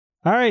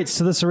All right,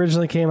 so this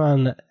originally came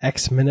on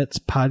X Minutes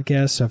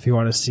podcast, so if you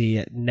want to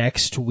see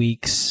next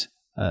week's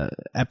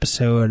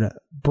episode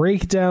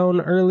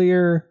breakdown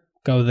earlier,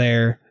 go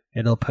there.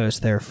 It'll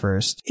post there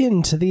first.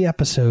 Into the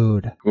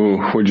episode. Ooh,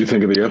 what'd you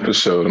think of the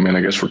episode? I mean, I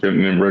guess we're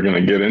going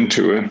to get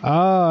into it. Oh,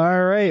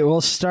 all right.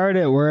 We'll start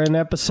it. We're in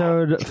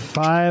episode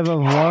 5 of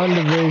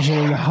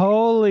WandaVision.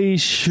 Holy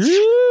shit!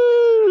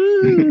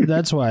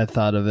 That's why I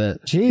thought of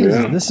it.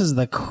 Jeez, This is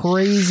the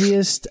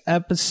craziest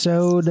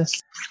episode.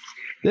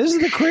 This is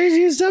the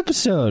craziest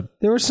episode.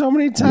 There were so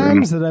many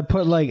times that I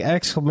put like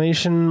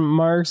exclamation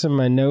marks in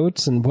my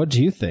notes. And what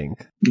do you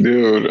think?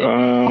 Dude,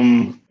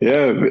 I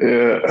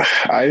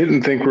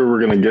didn't think we were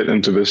going to get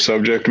into this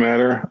subject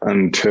matter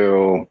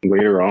until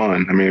later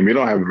on. I mean, we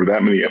don't have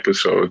that many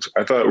episodes.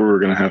 I thought we were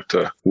going to have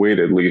to wait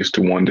at least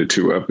 1 to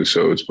 2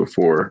 episodes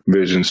before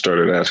Vision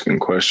started asking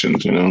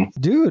questions, you know?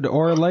 Dude,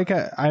 or like,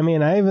 I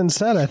even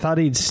said I thought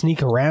he'd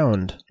sneak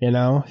around, you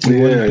know? He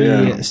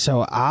wouldn't be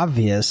so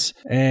obvious.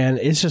 And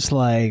it's just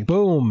like,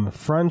 boom,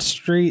 Front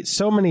Street,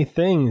 so many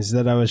things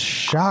that I was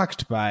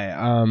shocked by.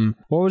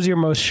 What was your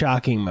most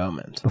shocking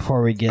moment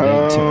before we get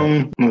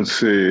into it? Let's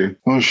see.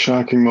 Most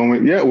shocking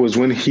moment. Yeah, it was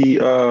when he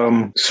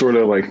sort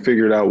of like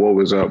figured out what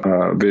was up.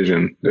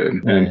 Vision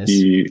did, Nice. and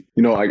he,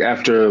 you know, like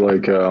after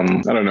like I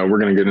don't know, we're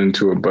gonna get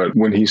into it, but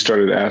when he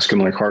started asking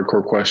like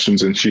hardcore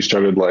questions and she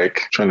started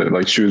like trying to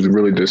like, she was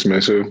really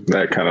dismissive.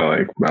 That kind of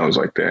like, I was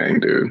like,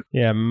 dang, dude.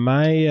 Yeah,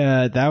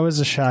 my that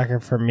was a shocker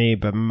for me,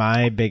 but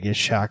my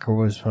biggest shocker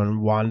was when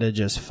Wanda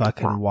just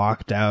fucking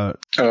walked out.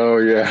 Oh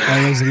yeah,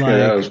 I was like, yeah,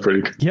 that was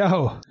pretty.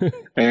 Yo,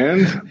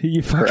 And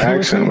her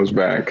accent was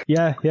back.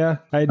 Yeah,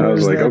 I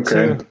was like, that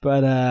okay. too.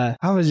 But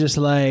I was just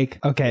like,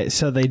 okay,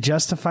 so they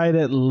justified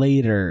it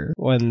later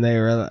when they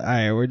were, all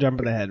right, we're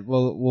jumping ahead.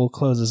 We'll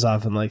close this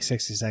off in like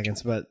 60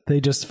 seconds, but they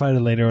justified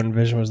it later when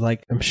Vision was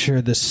like, I'm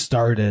sure this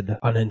started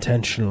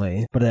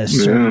unintentionally, but at a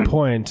certain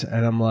point,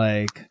 and I'm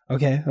like,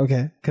 okay.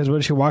 Because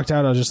when she walked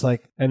out, I was just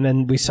like, and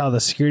then we saw the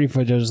security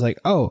footage, I was like,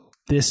 oh,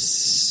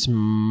 this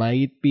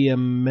might be a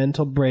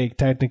mental break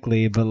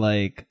technically, but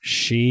like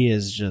she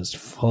is just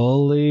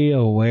fully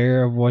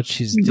aware of what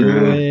she's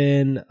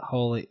doing.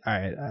 All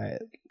right.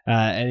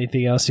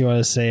 Anything else you want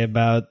to say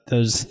about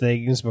those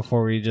things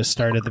before we just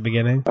start at the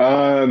beginning?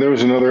 There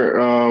was another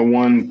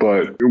one,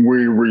 but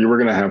we're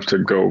going to have to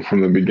go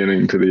from the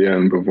beginning to the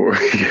end before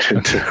we get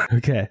into it.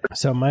 Okay.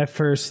 So my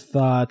first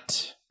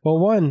thought...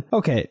 Well,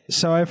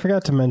 so I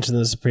forgot to mention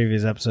this in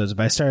previous episodes,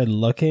 but I started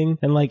looking,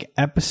 and like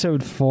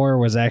episode 4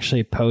 was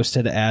actually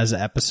posted as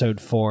episode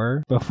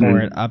 4 before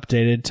it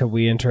updated to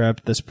We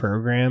Interrupt This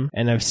Program,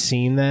 and I've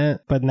seen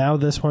that, but now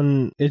this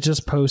one, it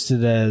just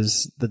posted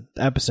as the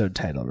episode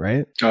title,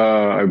 right?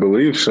 I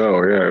believe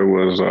so, yeah, it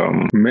was,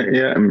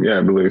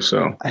 I believe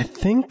so. I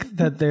think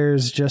that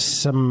there's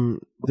just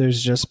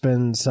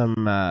been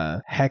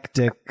some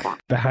hectic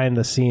behind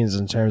the scenes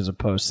in terms of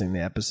posting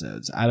the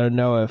episodes. I don't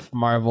know if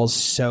Marvel's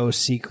so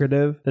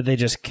secretive that they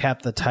just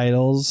kept the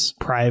titles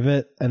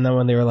private, and then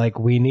when they were like,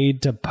 we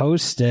need to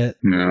post it,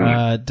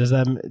 does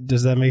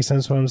that make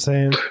sense what I'm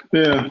saying?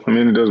 Yeah, I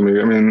mean, it does make,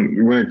 I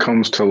mean, when it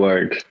comes to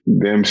like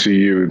the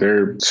MCU,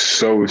 they're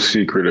so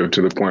secretive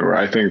to the point where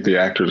I think the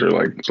actors are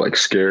like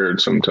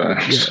scared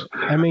sometimes. Yeah.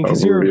 I mean,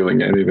 because you're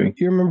revealing anything.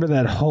 You remember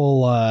that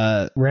whole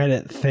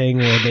Reddit thing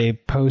where they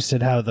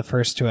posted how the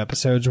first 2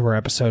 episodes were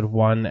episode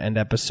 1 and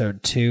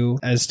episode 2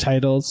 as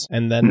titles,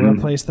 and then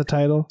replaced the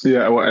title?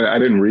 Yeah, well, I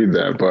didn't read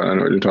that, but I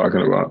know what you're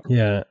talking about.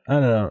 Yeah, I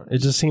don't know. It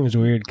just seems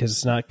weird because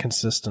it's not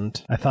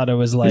consistent. I thought it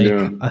was like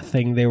a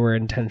thing they were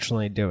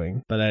intentionally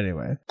doing. But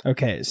anyway.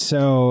 Okay,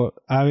 so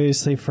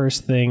obviously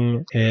first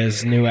thing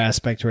is new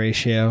aspect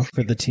ratio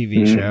for the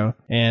TV show.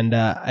 And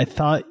I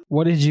thought,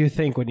 what did you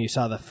think when you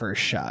saw the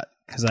first shot?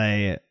 Because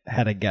I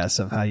had a guess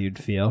of how you'd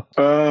feel.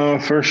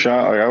 First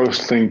shot, like I was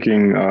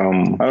thinking, I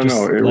don't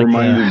know, it like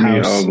reminded me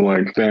of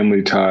like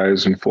Family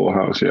Ties and Full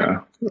House, yeah.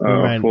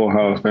 Full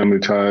House, Family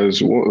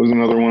Ties. What was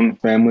another one?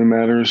 Family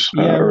Matters.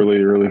 Yeah. Early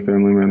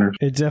Family Matters.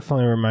 It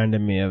definitely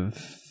reminded me of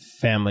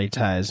Family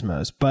Ties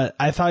most, but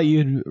I thought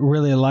you'd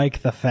really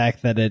like the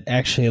fact that it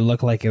actually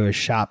looked like it was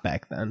shot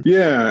back then.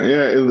 Yeah,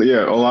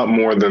 a lot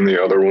more than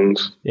the other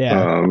ones.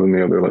 Yeah, than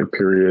the other like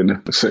period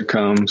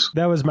sitcoms.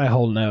 That was my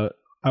whole note.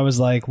 I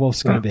was like,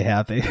 Wolf's going to be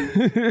happy.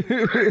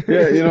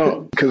 Yeah, you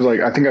know, because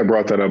like I think I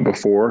brought that up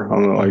before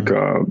on like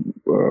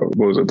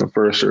what was it, the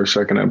first or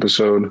second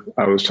episode?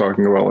 I was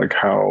talking about like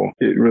how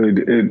it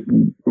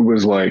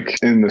was like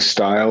in the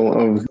style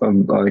of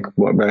like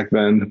what back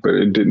then, but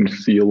it didn't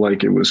feel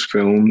like it was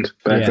filmed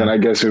back then. I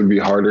guess it would be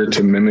harder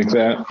to mimic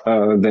that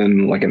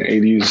than like an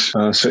 80s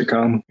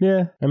sitcom.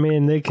 Yeah, I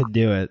mean they could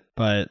do it,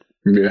 but.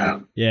 Yeah,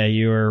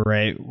 you were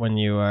right when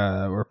you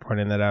were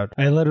pointing that out.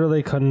 I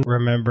literally couldn't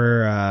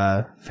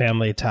remember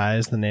Family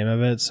Ties, the name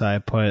of it, so I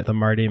put the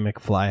Marty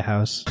McFly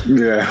house.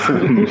 Yeah.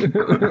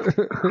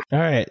 All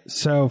right,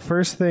 so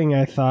first thing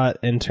I thought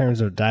in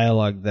terms of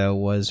dialogue, though,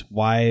 was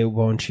why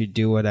won't you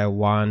do what I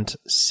want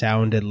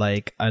sounded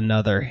like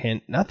another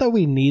hint. Not that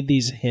we need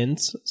these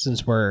hints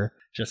since we're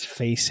just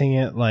facing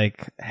it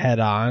like head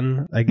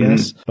on, I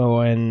guess. But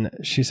when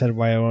she said,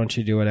 "Why won't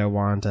you do what I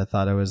want?" I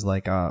thought it was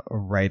like a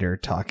writer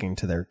talking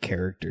to their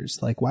characters.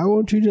 Like, why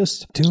won't you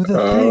just do the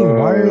thing?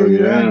 Why are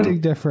you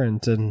acting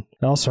different? And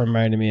it also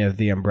reminded me of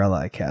the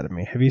Umbrella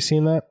Academy. Have you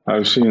seen that?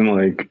 I've seen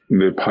like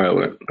the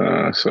pilot,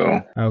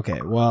 so. Okay,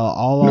 well,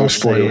 all No I'll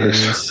spoilers.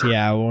 say is,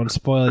 yeah, I won't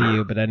spoil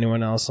you, but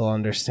anyone else will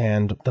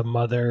understand. The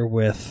mother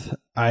with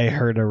 "I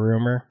heard a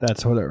rumor."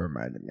 That's what it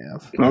reminded me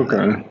of.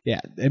 Okay.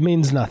 Yeah, it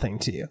means nothing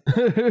to you,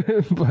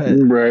 but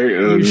Right.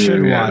 you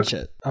should yeah. watch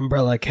it.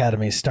 Umbrella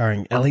Academy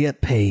starring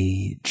Elliot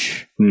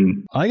Page.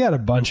 I got a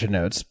bunch of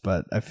notes,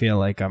 but I feel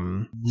like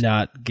I'm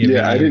not giving.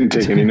 Yeah, I didn't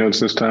take any notes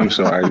this time,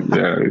 so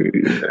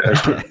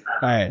Okay.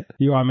 All right.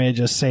 You want me to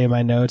just say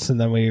my notes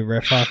and then we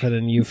riff off it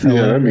and you fill in?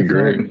 Yeah, that'd be if you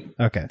want? great.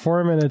 Okay.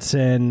 4 minutes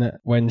in,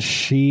 when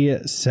she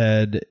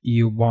said,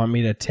 "You want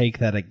me to take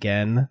that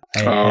again?"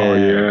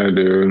 Yeah,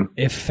 dude.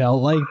 It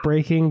felt like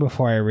breaking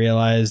before I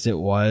realized it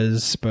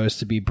was supposed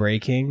to be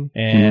breaking,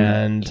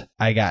 and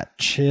I got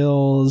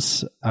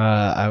chills.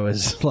 I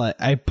was like,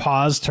 I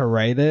paused to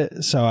write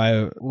it, so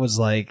I was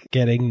like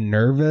getting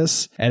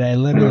nervous, and I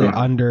literally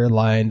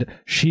underlined,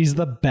 "She's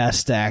the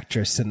best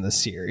actress in the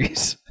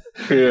series."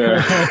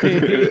 Yeah.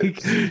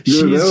 Like, Dude,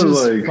 she's that was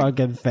just like,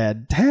 fucking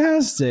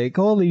fantastic.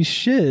 Holy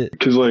shit.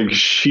 because like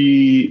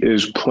she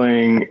is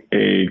playing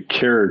a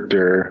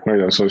character.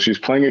 So she's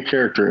playing a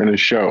character in a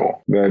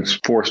show that's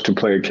forced to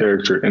play a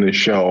character in a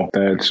show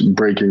that's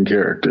breaking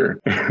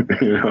character.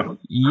 You know?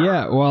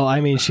 Yeah, well,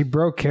 I mean, she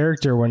broke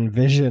character when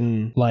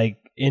Vision, like,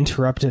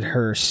 interrupted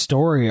her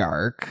story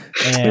arc,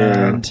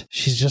 and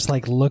she's just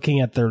like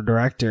looking at the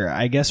director.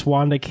 I guess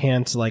Wanda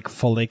can't like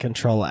fully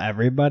control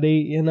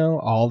everybody, you know,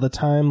 all the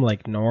time,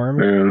 like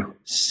Norm. Yeah.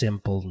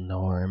 Simple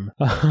Norm.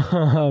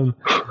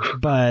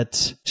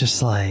 But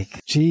just like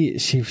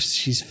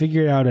she's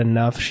figured out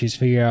enough. She's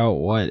figured out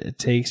what it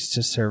takes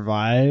to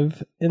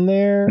survive in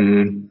there.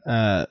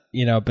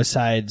 You know,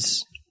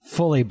 besides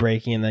fully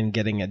breaking and then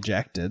getting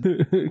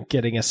ejected,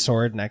 getting a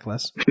sword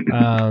necklace.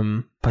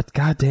 But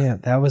goddamn,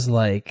 that was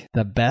like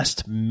the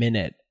best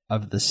minute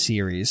of the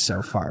series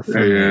so far for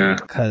me,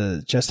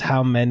 because just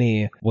how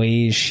many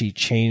ways she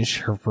changed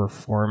her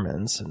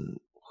performance and.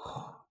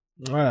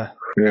 Yeah,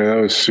 that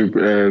was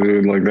super,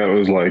 dude. Like that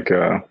was like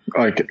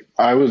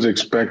I was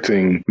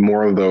expecting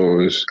more of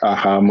those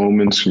aha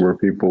moments where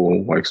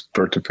people like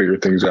start to figure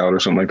things out or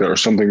something like that, or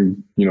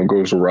something, you know,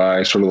 goes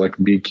awry, sort of like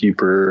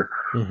Beekeeper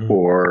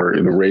or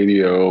the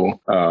radio.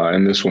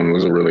 And this one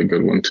was a really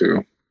good one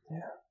too.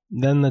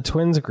 Then the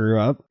twins grew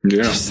up.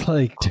 Yeah. Just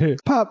like,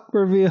 pop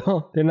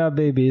reveal. They're not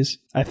babies.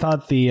 I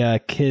thought the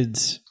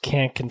kids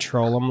can't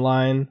control them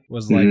line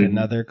was like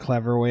another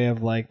clever way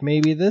of like,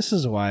 maybe this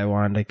is why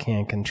Wanda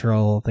can't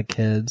control the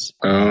kids.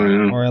 Oh,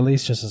 yeah. Or at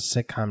least just a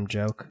sitcom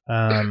joke.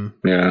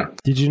 Yeah.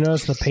 Did you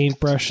notice the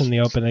paintbrush in the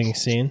opening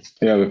scene?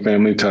 Yeah, the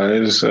Family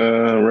Ties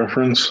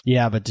reference.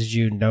 Yeah, but did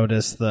you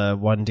notice the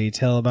one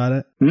detail about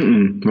it?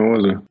 What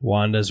was it?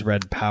 Wanda's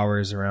red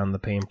powers around the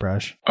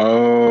paintbrush.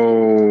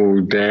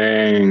 Oh,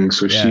 dang.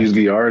 So she's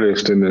the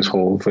artist in this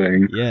whole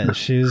thing. Yeah,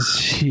 she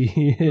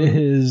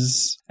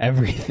is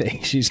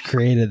everything. She's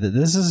created it.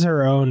 This is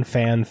her own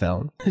fan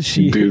film.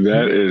 Dude,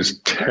 that is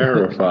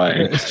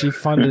terrifying. She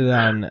funded it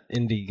on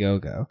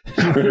Indiegogo.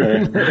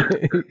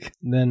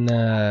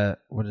 Then,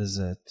 what is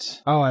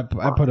it? Oh, I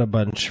put a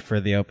bunch for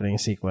the opening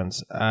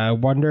sequence. I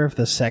wonder if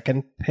the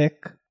second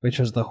pick, which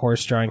was the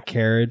horse-drawn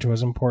carriage,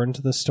 was important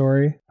to the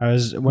story.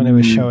 When it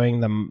was showing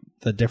them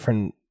the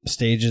different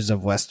stages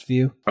of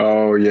Westview.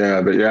 Oh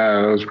yeah,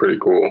 that was pretty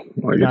cool.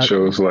 Like it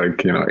shows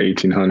like, you know,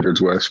 1800s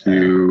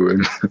Westview,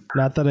 and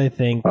not that I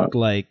think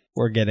like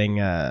we're getting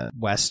a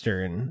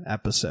Western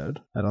episode.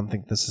 I don't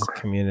think this is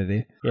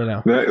Community. You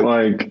know, that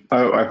like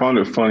I found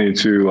it funny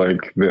too.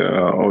 Like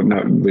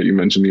not that you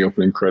mentioned the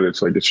opening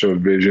credits. Like it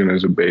showed Vision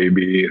as a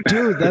baby.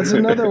 Dude, that's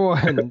another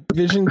one.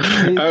 Vision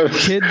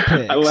kid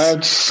pics. I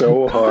laughed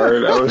so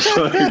hard. I was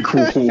like,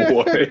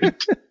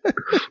 what?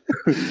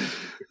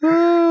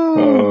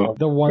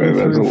 The one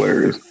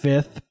through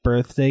fifth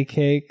birthday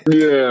cake.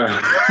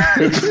 Yeah,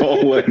 it's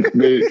all like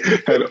they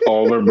had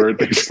all their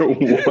birthdays at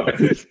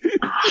once.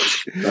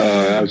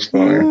 That's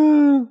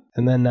funny.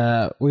 And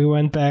then we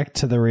went back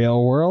to the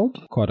real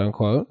world, quote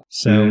unquote.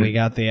 So we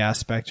got the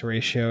aspect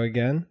ratio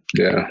again.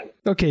 Yeah.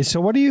 Okay,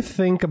 so what do you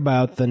think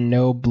about the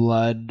no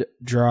blood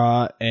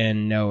draw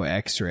and no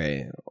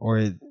X-ray,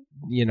 or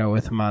you know,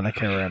 with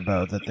Monica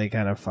Rambeau, that they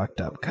kind of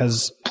fucked up?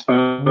 Because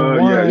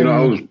yeah, you know,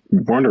 I was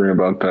wondering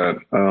about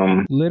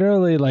that.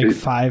 Literally, like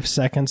 5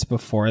 seconds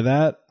before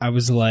that, I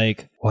was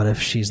like, what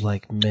if she's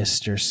like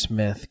Mr.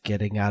 Smith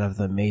getting out of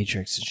the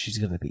Matrix and she's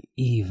going to be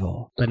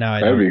evil? But now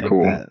I don't think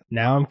cool. that.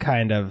 Now I'm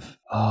kind of,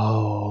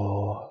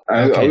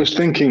 I was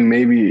thinking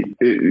maybe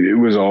it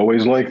was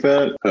always like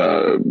that.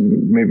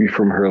 Maybe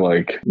from her,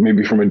 like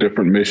maybe from a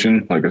different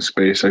mission, like a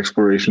space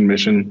exploration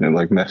mission, and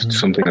like messed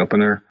something up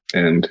in her.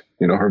 And,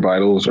 you know, her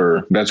vitals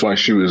that's why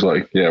she was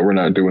like, yeah, we're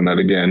not doing that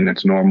again.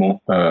 It's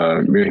normal.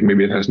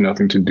 Maybe it has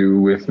nothing to do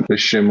with the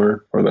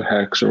shimmer or the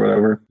hex or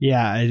whatever.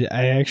 Yeah,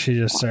 I actually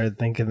just started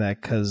thinking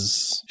that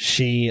because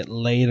she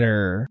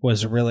later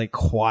was really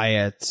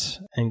quiet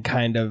and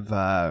kind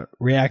of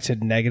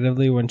reacted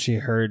negatively when she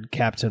heard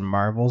Captain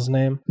Marvel's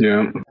name.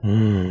 Yeah.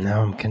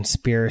 Now I'm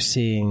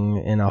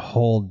conspiracying in a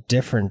whole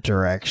different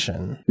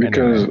direction.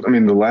 Because, Anyway. I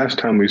mean, the last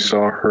time we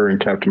saw her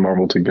and Captain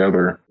Marvel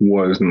together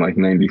was in like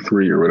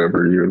 93 or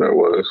whatever year that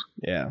was.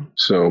 Yeah.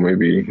 So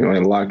maybe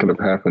a lot could have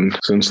happened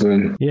since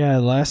then. Yeah,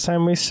 last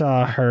time we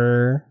saw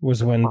her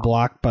was when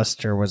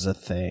Blockbuster was a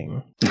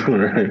thing.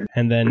 Right.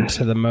 And then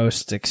to the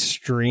most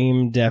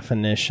extreme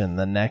definition,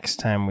 the next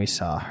time we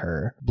saw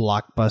her,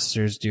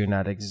 Blockbusters do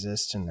not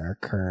exist in our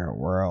current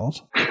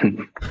world.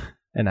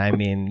 And I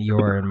mean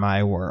your and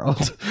my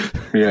world.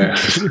 Yeah.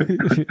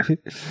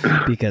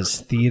 Because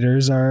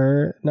theaters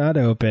are not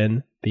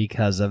open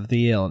because of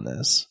the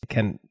illness.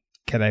 Can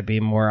I be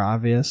more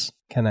obvious?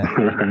 Can I?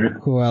 Right.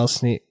 Who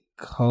else need?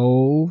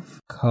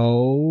 Cove.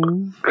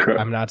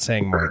 I'm not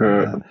saying more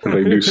than that.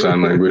 They do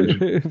sign language.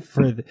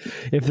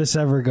 If this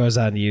ever goes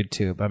on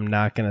YouTube, I'm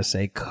not going to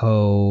say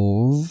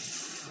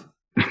Cove.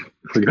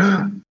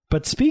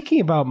 But speaking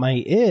about my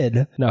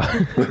id, no.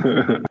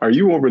 Are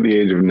you over the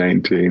age of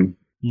 19?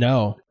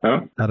 No.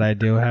 Oh? But I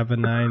do have a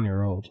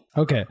 9-year-old.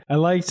 Okay. I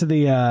liked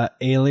the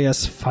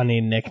alias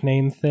funny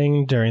nickname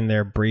thing during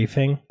their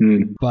briefing.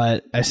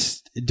 But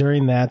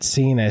during that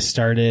scene, I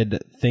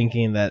started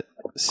thinking that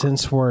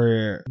since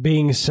we're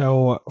being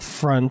so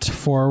front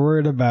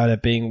forward about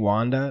it being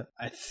Wanda,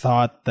 I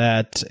thought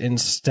that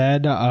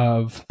instead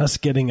of us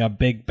getting a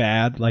big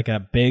bad, like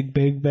a big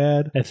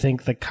bad, I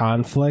think the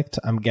conflict,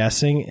 I'm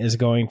guessing, is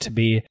going to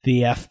be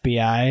the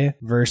FBI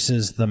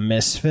versus the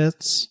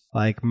Misfits.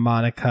 Like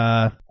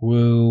Monica,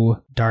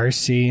 Wu,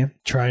 Darcy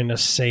trying to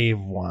save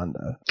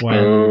Wanda when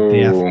the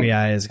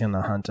FBI is going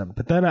to hunt him.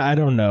 But then I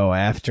don't know,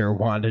 after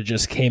Wanda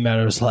just came out,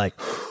 it was like,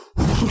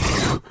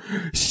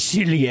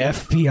 silly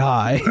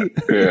FBI.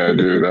 Yeah,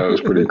 dude, that was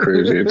pretty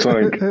crazy. It's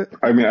like,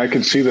 I mean, I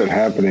could see that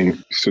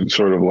happening,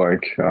 sort of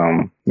like,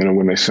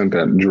 when they sent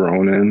that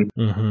drone in,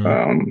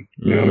 the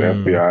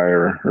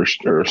FBI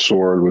or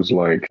Sword was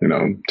like,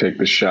 take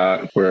the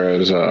shot.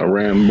 Whereas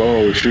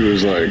Rambo, she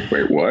was like,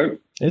 wait, what?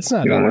 It's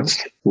not.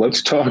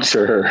 Let's talk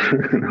to her.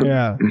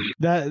 Yeah,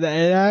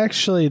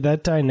 that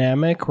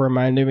dynamic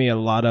reminded me a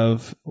lot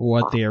of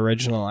what the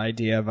original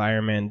idea of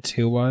Iron Man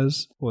 2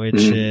 was,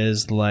 which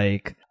is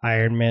like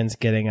Iron Man's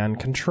getting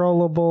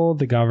uncontrollable,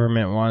 the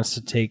government wants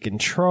to take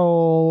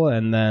control,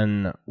 and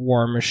then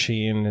War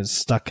Machine is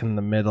stuck in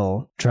the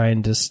middle,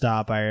 trying to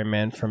stop Iron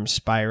Man from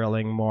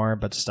spiraling more,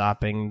 but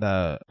stopping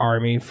the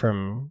army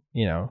from,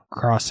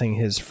 crossing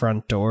his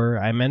front door.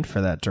 I meant for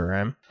that to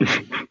rhyme.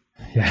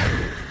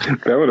 Yeah.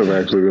 That would have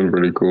actually been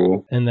pretty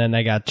cool. And then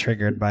I got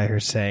triggered by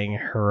her saying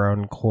her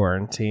own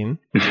quarantine.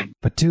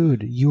 But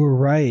dude, you were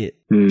right.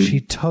 She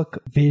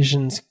took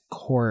Vision's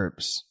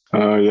corpse.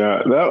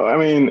 Yeah.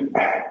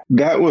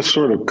 That was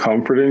sort of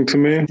comforting to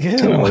me. Ew.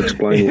 And I'll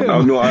explain.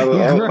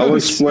 I'll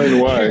explain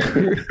why.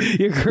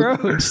 You're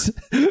gross.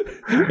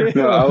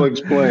 No, I'll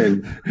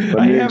explain.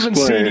 I haven't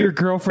seen your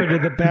girlfriend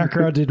in the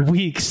background in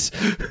weeks.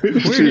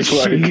 Where is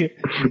she?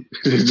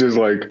 She's just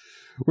like,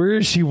 where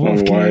is she,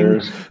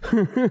 Wolfgang?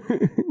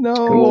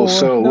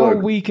 No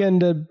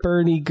Weekend at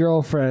Bernie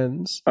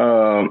girlfriends.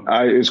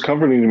 It's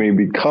comforting to me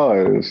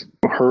because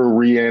her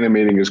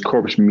reanimating his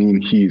corpse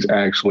means he's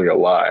actually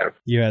alive.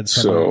 You had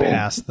someone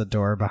pass the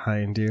door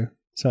behind you.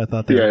 So I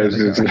thought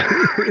it's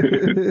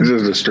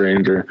just a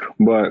stranger.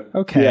 But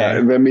yeah,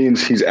 that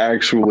means he's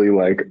actually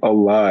like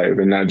alive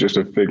and not just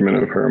a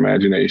figment of her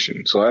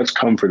imagination. So that's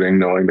comforting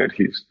knowing that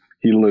he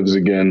lives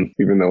again,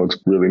 even though it's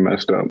really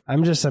messed up.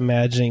 I'm just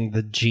imagining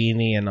the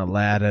genie in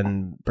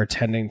Aladdin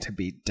pretending to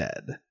be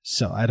dead.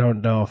 So I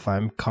don't know if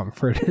I'm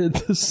comforted.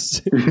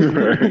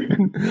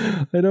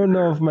 I don't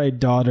know if my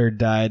daughter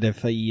died.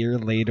 If a year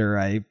later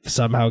I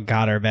somehow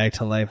got her back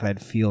to life,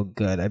 I'd feel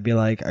good. I'd be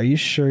like, are you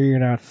sure you're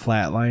not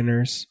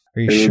flatliners?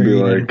 Are you sure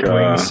you didn't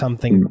bring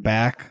something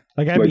back?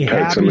 Like, I'd be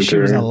happy she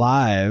was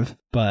alive,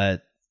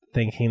 but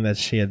thinking that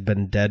she had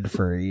been dead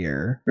for a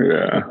year,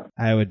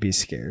 I would be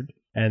scared.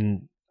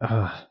 And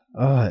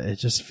it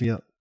just feels,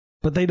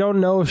 but they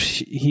don't know if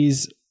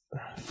he's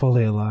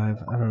fully alive.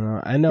 I don't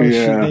know. I know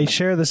they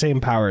share the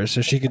same powers, so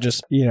she could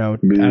just,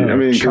 charge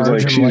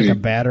him like a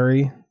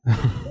battery.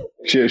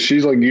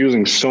 She's like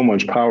using so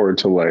much power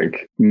to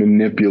like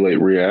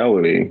manipulate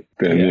reality.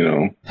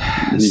 Then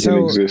he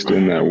can exist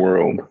in that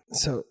world.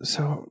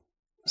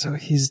 So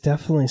he's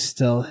definitely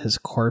still his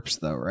corpse,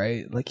 though,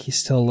 right? Like, he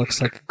still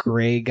looks like a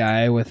gray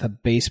guy with a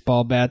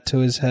baseball bat to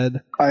his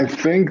head. I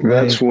think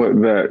that's what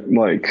that,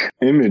 like,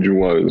 image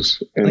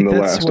was in the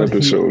last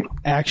episode. He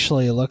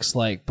actually looks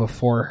like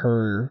before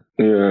her...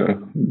 Yeah,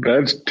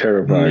 that's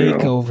terrifying.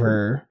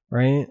 Makeover,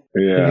 right?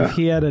 Yeah. Like, if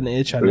he had an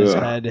itch on his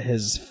head,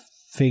 his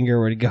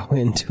finger would go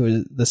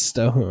into the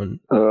stone.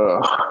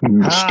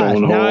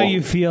 Stone now hole.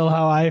 you feel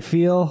how I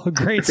feel.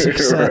 Great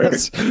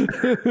success.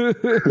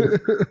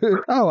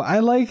 Oh, I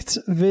liked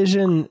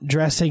Vision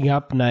dressing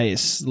up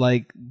nice,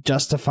 like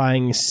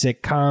justifying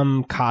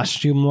sitcom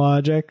costume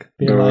logic.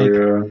 Being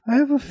I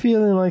have a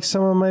feeling like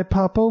someone might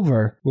pop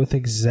over with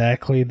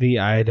exactly the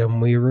item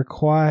we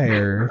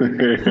require.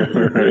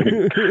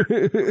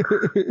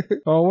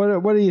 Oh,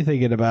 what are you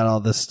thinking about all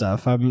this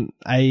stuff?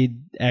 I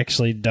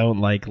actually don't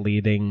like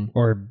leading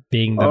or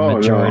being the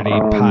majority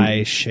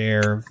pie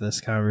share of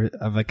this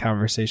of a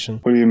conversation.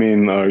 What do you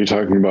mean? Are you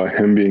talking about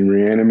him being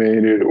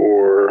reanimated,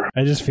 or?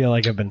 I just feel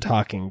like I've been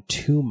talking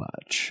too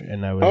much,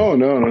 and I would. Oh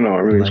no!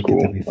 Everything's like cool.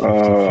 It to be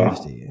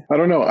 50-50. I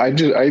don't know. I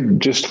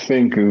just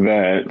think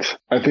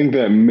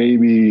that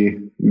maybe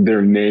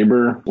their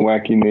neighbor,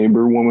 wacky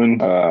neighbor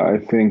woman. I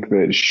think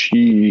that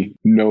she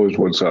knows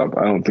what's up.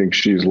 I don't think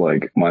she's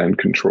like mind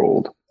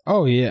controlled.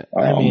 Oh, yeah.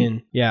 I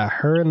mean, yeah,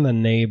 her and the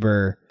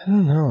neighbor. I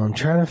don't know. I'm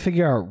trying to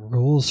figure out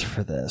rules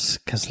for this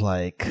because,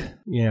 like,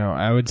 you know,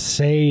 I would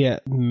say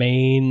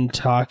main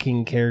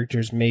talking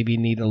characters maybe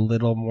need a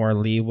little more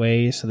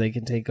leeway so they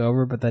can take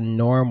over, but then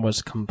Norm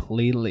was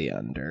completely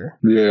under.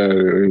 Yeah,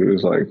 he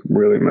was, like,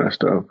 really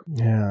messed up.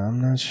 Yeah,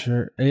 I'm not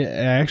sure. It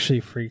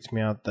actually freaked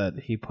me out that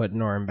he put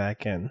Norm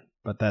back in.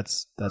 But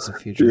that's a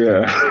future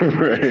thing.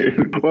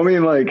 Right. Well, I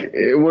mean, like,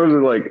 what is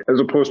it like, as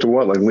opposed to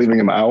what? Like, leaving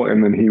him out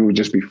and then he would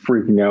just be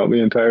freaking out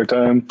the entire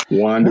time?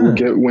 Wanda would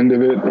get wind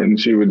of it and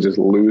she would just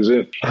lose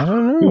it. I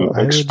don't know.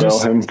 Expel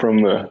him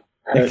from the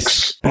hex.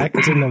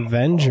 Expect an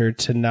Avenger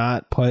to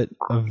not put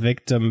a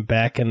victim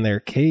back in their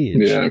cage.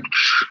 Yeah.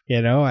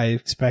 You know, I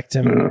expect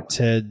him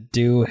to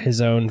do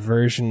his own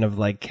version of,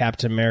 like,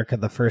 Captain America,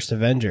 the First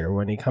Avenger.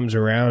 When he comes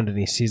around and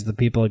he sees the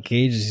people in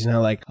cages, he's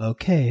not like,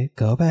 okay,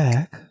 go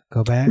back.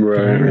 Right,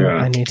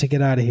 I need to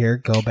get out of here.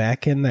 Go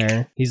back in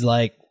there. He's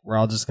like, we're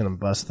all just going to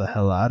bust the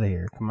hell out of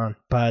here. Come on.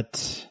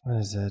 But,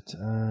 what is it?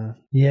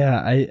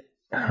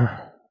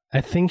 I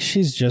think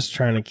she's just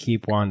trying to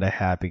keep Wanda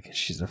happy because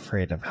she's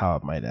afraid of how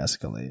it might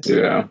escalate.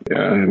 Yeah,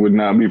 it would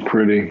not be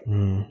pretty.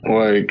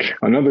 Like,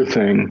 another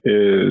thing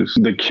is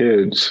the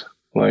kids.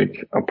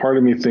 Like, a part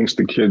of me thinks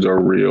the kids are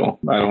real.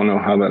 I don't know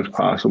how that's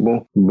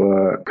possible,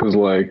 but because,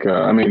 like,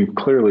 I mean,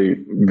 clearly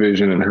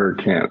Vision and her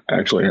can't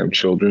actually have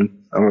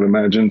children, I would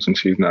imagine, since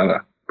she's not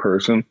a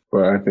person.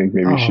 But I think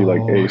maybe she,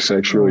 like,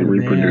 asexually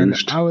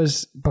reproduced.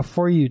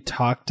 Before you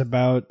talked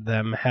about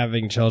them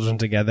having children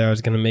together, I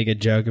was going to make a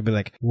joke and be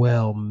like,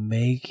 well,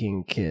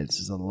 making kids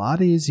is a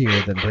lot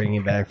easier than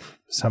bringing back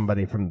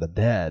somebody from the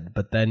dead.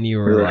 But then you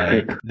were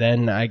like,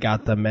 then I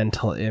got the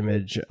mental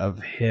image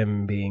of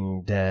him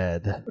being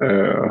dead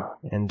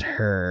and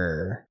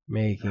her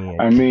making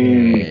a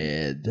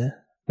kid.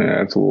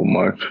 Yeah, it's a little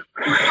much.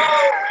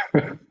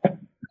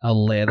 A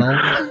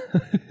little?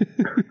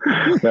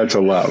 That's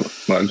a lot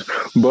much.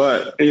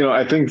 But, you know,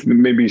 I think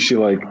maybe she,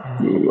 like,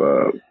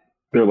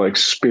 they're like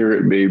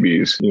spirit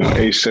babies, you know,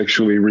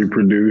 asexually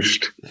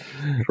reproduced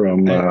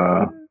from...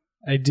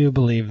 I do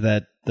believe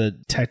that the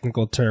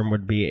technical term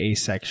would be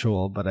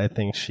asexual, but I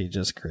think she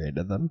just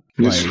created them.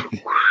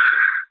 Like,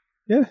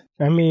 yeah.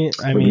 I mean,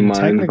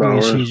 technically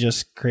power. She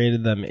just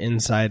created them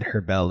inside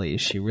her belly.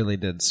 She really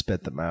did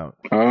spit them out.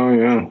 Oh,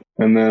 yeah.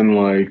 And then,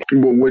 like,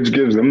 which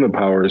gives them the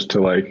powers to,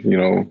 like, you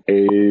know,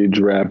 age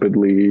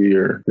rapidly,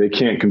 or they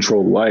can't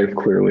control life,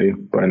 clearly,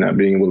 by not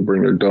being able to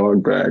bring their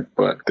dog back,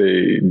 but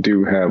they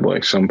do have,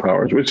 like, some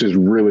powers, which is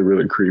really,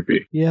 really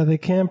creepy. Yeah, they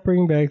can't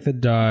bring back the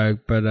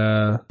dog, but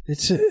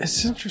it's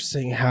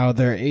interesting how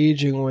their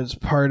aging was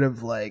part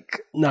of,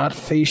 like, not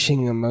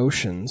facing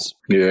emotions.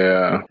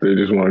 Yeah, they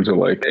just wanted to,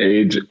 like,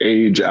 age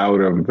out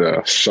of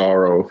the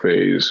sorrow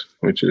phase,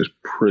 which is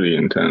pretty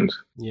intense.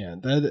 Yeah,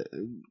 all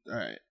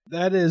right.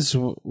 That is,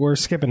 we're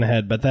skipping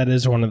ahead, but that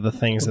is one of the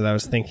things that I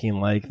was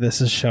thinking, like, this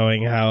is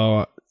showing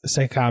how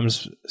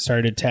sitcoms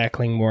started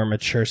tackling more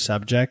mature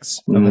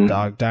subjects of a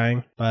dog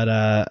dying. But,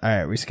 all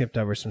right, we skipped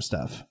over some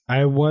stuff.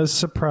 I was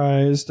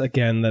surprised,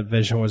 again, that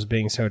Vision was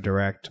being so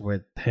direct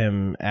with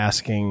him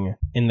asking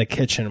in the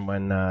kitchen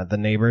when the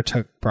neighbor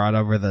brought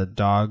over the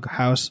dog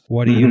house,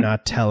 what are you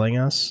not telling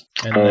us?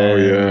 And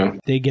then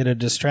they get a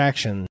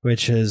distraction,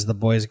 which is the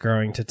boys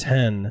growing to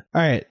 10.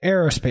 All right,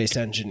 aerospace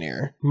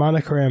engineer.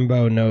 Monica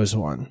Rambeau knows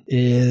one.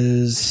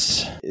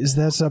 Is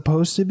that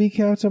supposed to be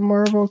Captain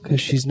Marvel?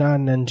 Because she's not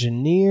an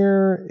engineer.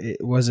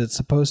 Was it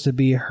supposed to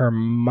be her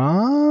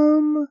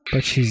mom?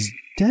 But she's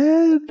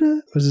dead?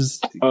 Was it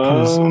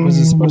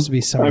supposed to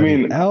be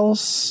somebody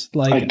else?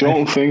 Like, I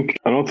don't think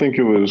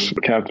it was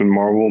Captain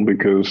Marvel,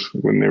 because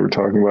when they were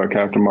talking about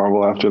Captain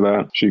Marvel after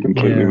that, she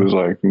completely was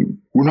like,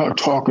 we're not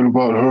talking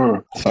about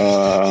her.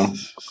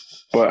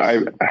 But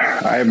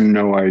I have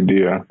no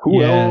idea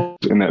who else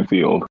in that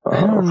field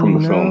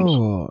from the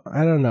films.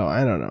 I don't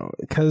know.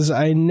 Because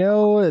I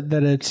know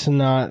that it's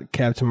not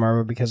Captain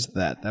Marvel because of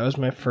that. That was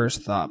my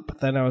first thought. But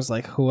then I was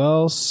like, who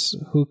else?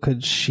 Who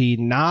could she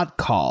not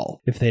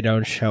call if they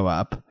don't show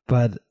up?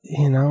 But,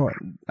 you know,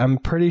 I'm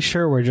pretty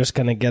sure we're just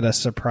going to get a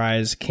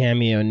surprise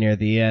cameo near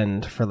the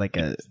end for like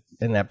an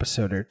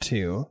episode or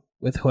two.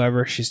 with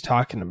whoever she's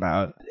talking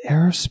about.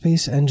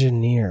 Aerospace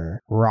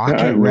engineer,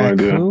 Rocket no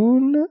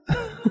Raccoon.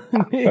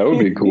 That would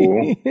be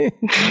cool.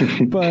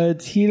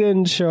 But he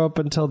didn't show up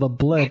until the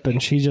blip,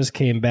 and she just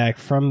came back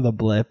from the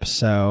blip.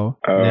 So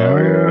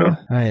yeah.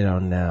 I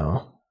don't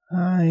know. All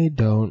right,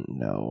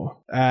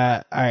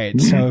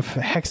 so if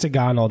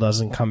Hexagonal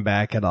doesn't come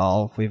back at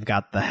all, we've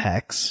got the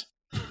Hex.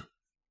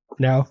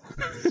 No.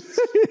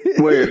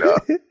 Wait,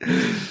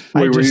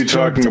 were you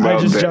talking about?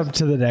 I just jumped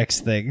to the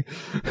next thing.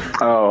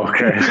 Oh,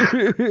 okay.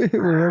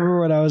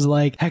 Remember when I was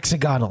like,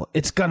 Hexagonal,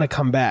 it's gonna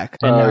come back,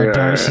 and now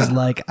Darcy's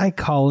like, I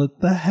call it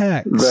the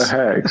Hex. The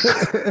Hex.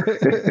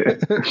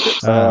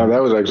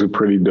 That was actually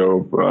pretty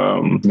dope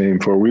name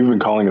for it. We've been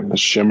calling it the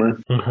Shimmer.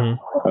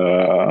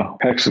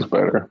 Mm-hmm. Hex is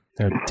better.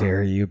 How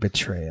dare you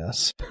betray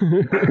us?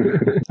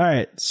 All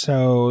right,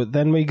 so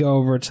then we go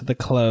over to the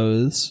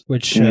clothes,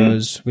 which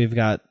shows we've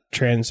got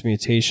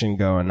transmutation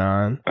going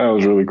on. That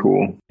was really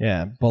cool.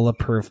 Yeah,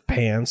 bulletproof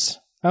pants.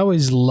 I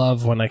always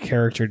love when a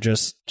character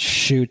just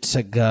shoots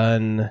a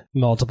gun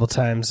multiple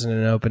times in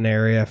an open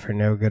area for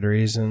no good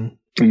reason.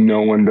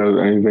 No one does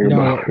anything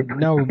about it.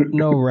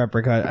 No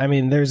repercussions. I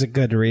mean, there's a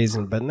good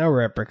reason, but no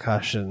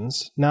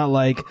repercussions. Not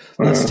like,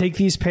 let's take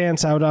these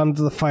pants out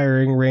onto the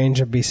firing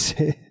range and be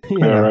safe.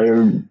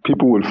 Right?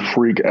 People would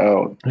freak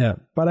out. Yeah.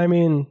 But I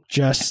mean,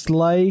 just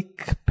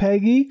like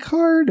Peggy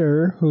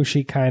Carter, who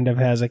she kind of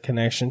has a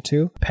connection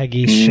to.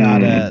 Peggy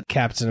shot at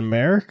Captain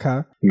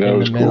America in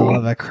the middle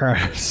of a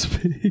crowded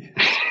space.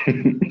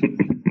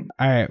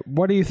 All right,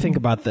 what do you think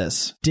about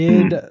this?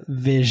 Did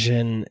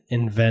Vision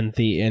invent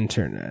the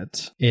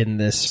internet in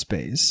this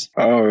space?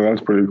 Oh,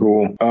 that's pretty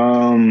cool.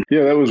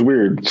 Yeah, that was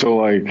weird. So,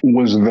 like,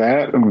 was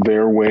that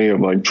their way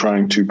of, like,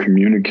 trying to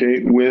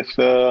communicate with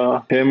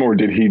him, or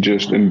did he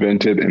just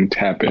invent it and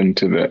tap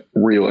into the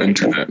real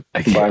internet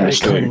by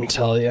mistake? I couldn't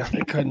tell you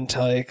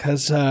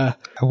because I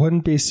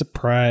wouldn't be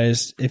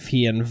surprised if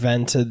he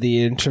invented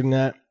the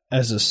internet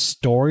as a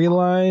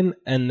storyline,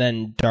 and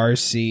then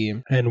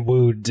Darcy and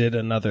Wu did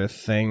another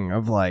thing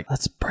of like,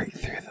 let's break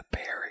through the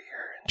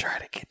barrier and try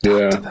to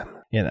talk to them.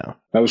 You know,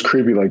 that was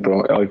creepy. Like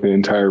the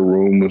entire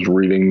room was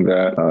reading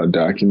that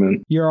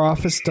document. Your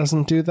office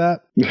doesn't do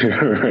that. Yeah,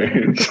 right.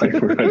 It's like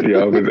we're at the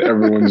office.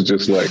 Everyone's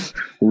just like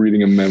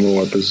reading a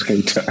memo at the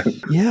same time.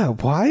 Yeah,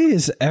 why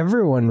is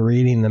everyone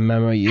reading the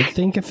memo? You'd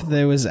think if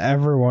there was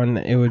everyone,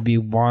 it would be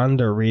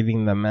Wanda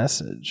reading the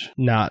message,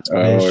 not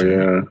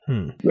Vision.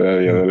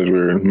 That is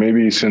weird.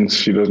 Maybe since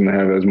she doesn't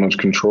have as much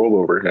control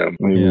over him,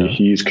 maybe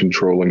he's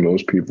controlling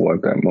those people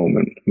at that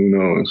moment. Who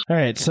knows? All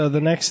right, so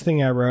the next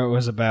thing I wrote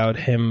was about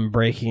him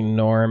breaking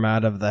Norm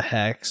out of the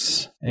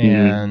Hex,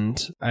 and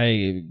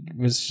I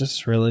was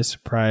just really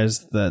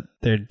surprised that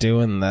they're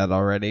doing that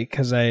already,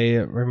 because I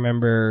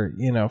remember,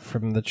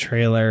 from the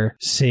trailer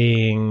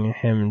seeing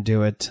him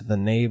do it to the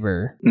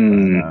neighbor.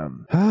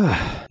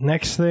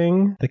 Next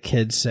thing, the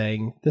kid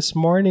saying, "This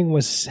morning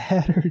was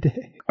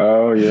Saturday."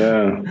 Oh,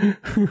 yeah.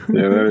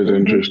 Yeah, that is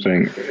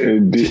interesting.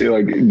 Do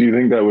you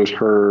think that was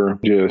her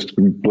just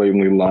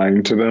blatantly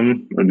lying to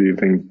them? Or do you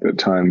think that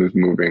time is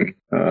moving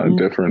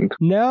different?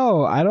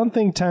 No, I don't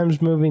think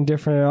time's moving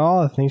different at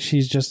all. I think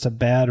she's just a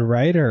bad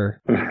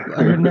writer.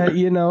 Or not,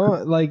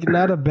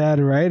 not a bad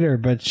writer,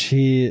 but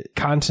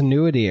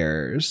continuity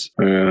errors.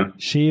 Yeah.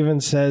 She even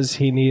says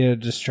he needed a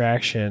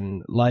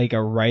distraction, like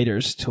a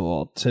writer's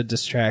tool to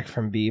distract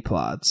from B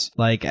plots.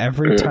 Like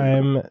every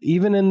time,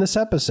 even in this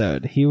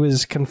episode, he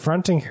was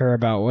confronting her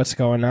about what's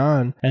going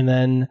on, and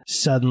then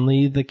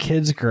suddenly the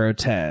kids grow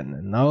 10.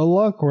 And oh,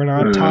 look, we're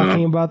not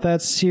talking about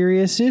that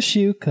serious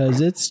issue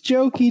because it's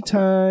jokey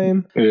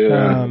time.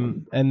 Yeah.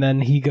 And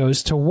then he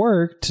goes to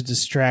work to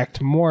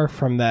distract more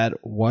from that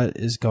what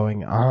is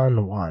going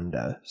on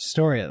Wanda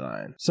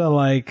storyline. So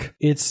like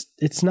it's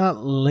not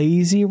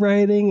lazy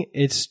writing,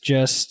 it's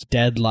just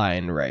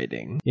deadline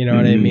writing. You know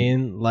what I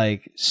mean?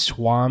 Like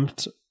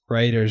swamped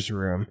writer's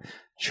room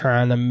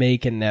trying to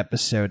make an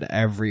episode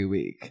every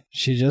week.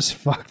 She just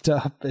fucked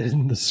up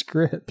in the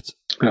script.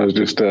 I was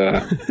just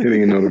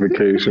hitting a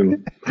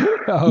notification.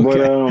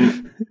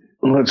 Okay.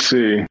 But let's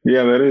see.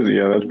 Yeah,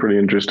 that's pretty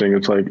interesting.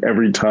 It's like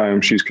every time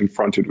she's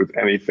confronted with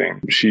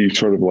anything, she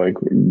sort of like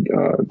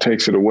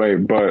takes it away.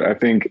 But I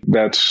think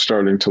that's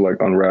starting to like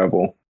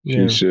unravel.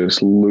 She's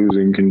just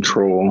losing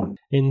control.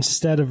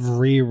 Instead of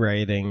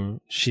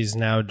rewriting, she's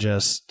now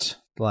just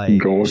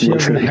like, she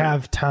doesn't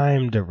have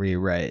time to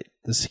rewrite.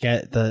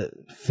 The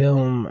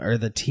film or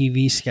the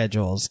TV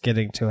schedule is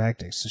getting too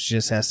hectic, so she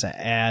just has to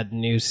add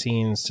new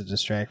scenes to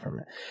distract from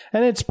it.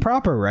 And it's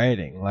proper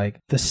writing. Like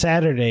the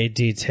Saturday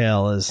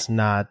detail is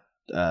not,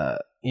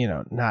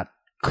 not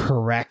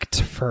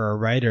correct for a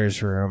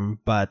writer's room,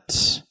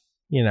 but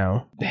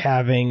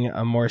having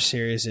a more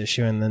serious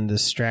issue and then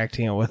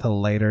distracting it with a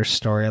later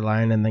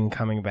storyline and then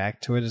coming back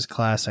to it is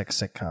classic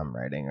sitcom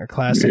writing or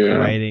classic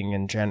writing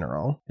in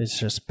general. It's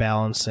just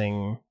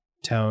balancing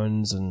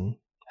tones and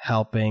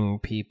helping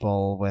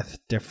people with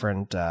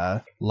different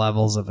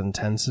levels of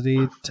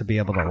intensity to be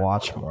able to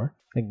watch more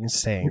and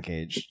stay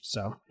engaged.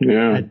 So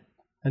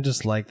I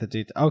just like the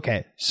detail.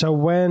 Okay, so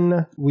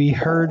when we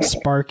heard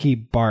Sparky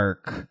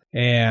bark,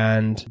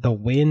 and the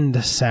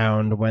wind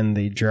sound when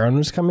the drone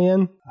was coming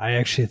in, I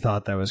actually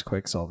thought that was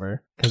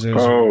Quicksilver. Because it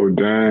was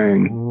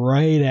dang.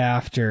 right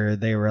after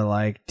they were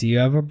like, do you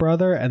have a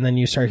brother? And then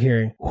you start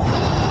hearing, and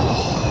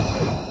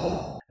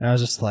I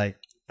was just like,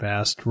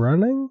 fast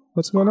running?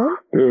 What's going on?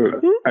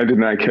 Dude, I did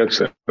not catch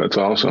that. That's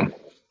awesome.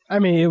 I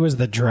mean, it was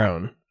the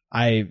drone.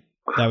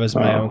 That was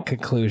my own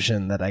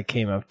conclusion that I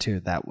came up to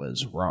that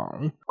was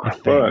wrong.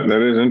 But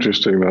that is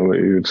interesting, though, that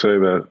you would say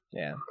that.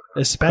 Yeah.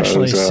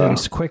 Especially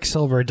since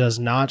Quicksilver does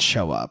not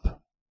show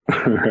up.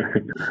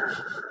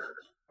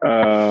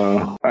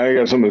 I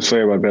got something to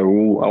say about that.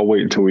 I'll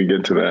wait until we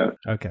get to that.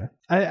 Okay.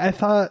 I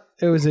thought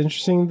it was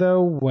interesting,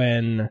 though,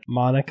 when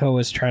Monica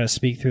was trying to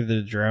speak through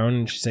the drone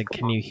and she said,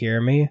 can you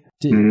hear me?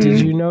 Did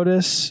you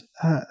notice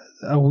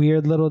a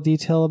weird little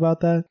detail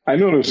about that? I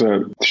noticed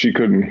that she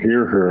couldn't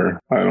hear her,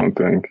 I don't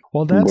think.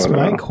 Well, that's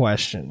my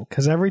question.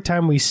 Because every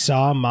time we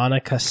saw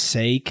Monica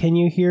say, can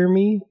you hear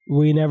me?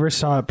 We never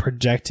saw it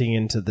projecting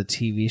into the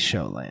TV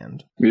show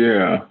land.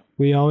 Yeah.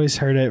 We always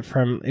heard it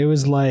from, it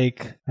was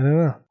like, I don't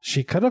know.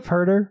 She could have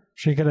heard her.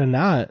 She could have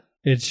not.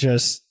 It's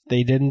just,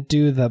 they didn't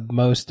do the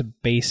most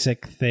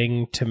basic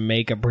thing to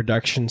make a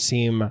production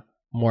seem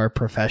more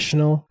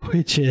professional,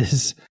 which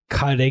is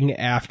cutting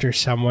after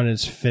someone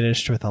is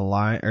finished with a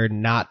line, or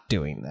not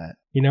doing that.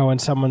 You know, when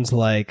someone's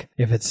like,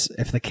 if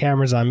the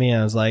camera's on me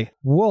and I was like,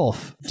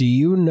 Wolf, do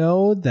you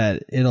know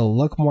that it'll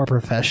look more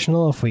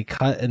professional if we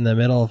cut in the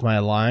middle of my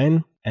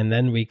line? And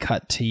then we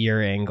cut to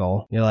your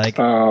angle. You're like,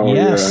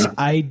 yes, yeah.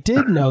 I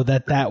did know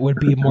that would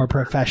be more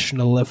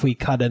professional if we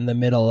cut in the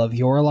middle of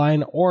your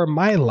line or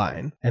my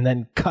line. And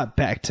then cut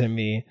back to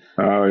me.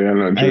 Oh,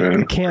 yeah.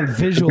 I can't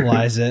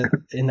visualize it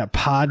in a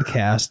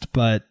podcast,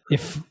 but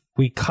if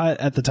we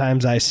cut at the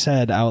times I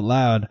said out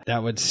loud,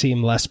 that would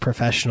seem less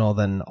professional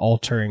than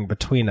altering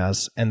between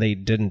us. And they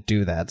didn't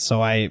do that.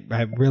 So I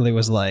really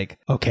was like,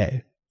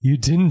 okay, you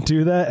didn't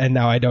do that. And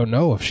now I don't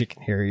know if she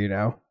can hear you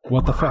now.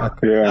 What the fuck?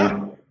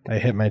 Yeah. I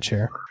hit my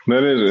chair.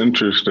 That is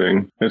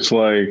interesting. It's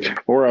like,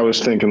 or I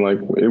was thinking like,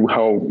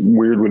 how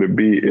weird would it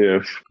be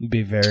if... It'd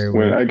be very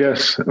weird. I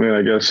guess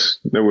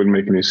that wouldn't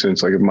make any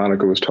sense. Like if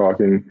Monica was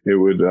talking, it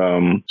would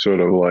sort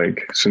of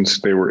like, since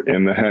they were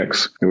in the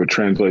hex, it would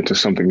translate to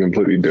something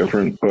completely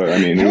different. But I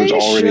mean, it was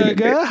already...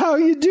 Sugar, how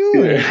you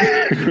doing?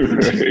 Yeah.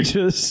 Right.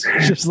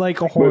 just like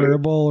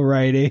horrible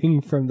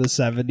writing from the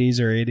 70s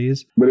or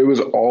 80s. But it was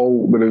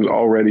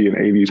already an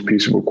 80s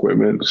piece of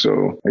equipment.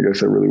 So I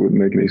guess that really wouldn't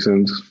make any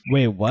sense.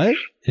 Wait, what?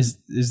 Is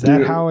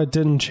that how it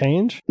didn't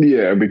change?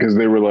 Yeah, because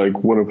they were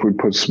like, what if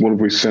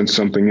we sent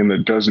something in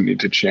that doesn't need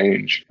to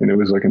change? And it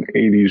was like an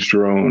 80s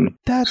drone.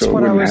 That's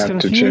what I was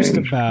confused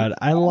about.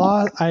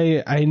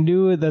 I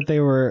knew that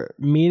they were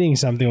meaning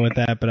something with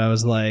that, but I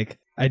was like,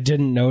 I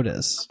didn't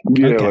notice.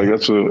 Yeah, okay. Like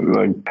that's what,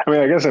 like, I mean,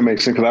 I guess that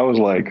makes sense because I was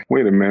like,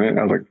 wait a minute.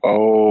 I was like,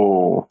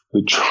 oh,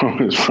 the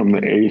drone is from the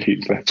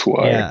 80s. That's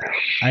why. Yeah,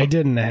 I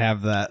didn't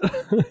have that.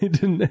 I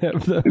didn't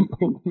have that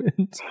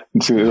moment.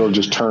 See, it'll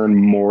just turn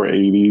more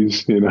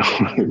 80s, you know?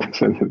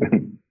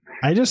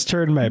 I just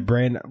turned my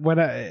brain when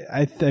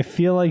I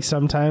feel like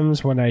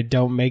sometimes when I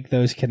don't make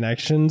those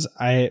connections,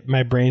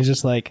 my brain's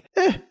just like,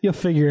 you'll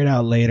figure it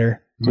out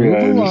later.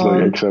 Yeah, just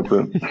like accept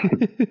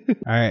it.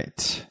 All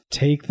right.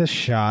 Take the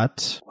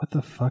shot. What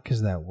the fuck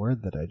is that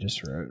word that I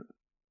just wrote?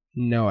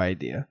 No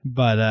idea.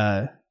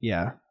 But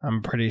yeah,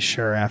 I'm pretty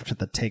sure after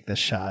the take the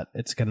shot,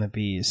 it's going to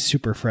be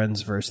Super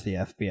Friends versus the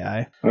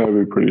FBI.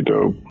 That'd be pretty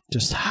dope.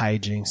 Just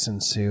hijinks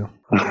ensue.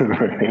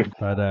 Right.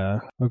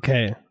 But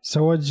okay.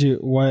 So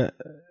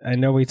I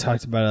know we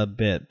talked about it a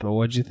bit, but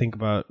what'd you think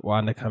about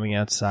Wanda coming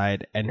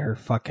outside and her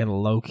fucking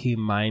low-key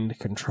mind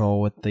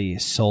control with the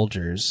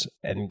soldiers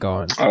and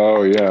going?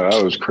 Oh yeah,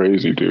 that was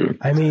crazy, dude.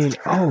 I mean,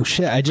 oh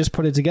shit, I just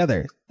put it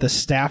together. The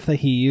staff that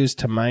he used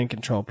to mind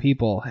control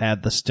people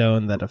had the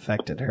stone that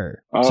affected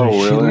her. Oh, so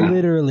really? She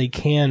literally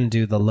can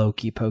do the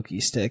Loki pokey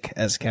stick,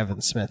 as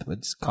Kevin Smith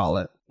would call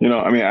it. You know,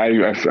 I mean,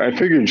 I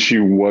figured she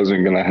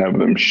wasn't going to have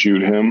them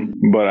shoot him,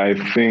 but I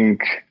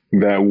think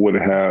that would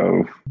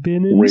have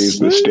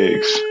raised the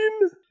stakes.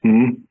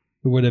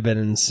 It would have been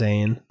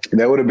insane.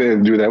 That would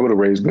have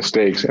raised the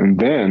stakes. And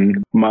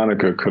then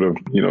Monica could have,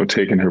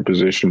 taken her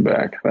position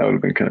back. That would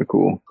have been kind of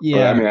cool. Yeah.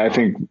 But, I mean, I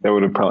think that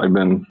would have probably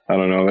been, I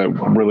don't know, that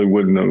really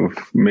wouldn't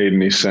have made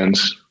any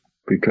sense.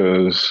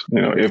 Because,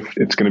 if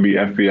it's going to be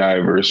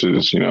FBI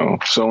versus,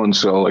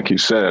 so-and-so, like you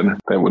said,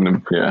 that wouldn't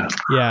have, yeah.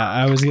 Yeah,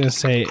 I was going to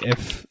say,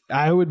 if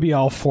I would be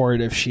all for it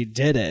if she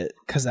did it,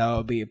 because that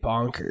would be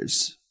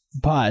bonkers.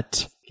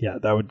 But, yeah,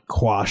 that would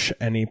quash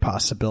any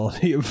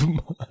possibility of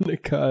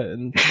Monica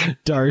and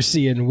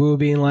Darcy and Wu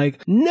being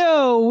like,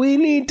 no, we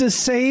need to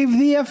save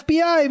the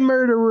FBI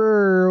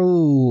murderer.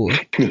 Ooh.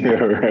 Yeah,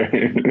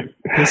 right.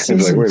 It's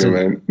like, wait a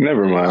minute,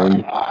 never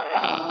mind.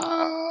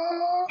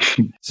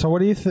 So what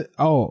do you think?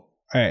 Oh,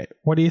 all right.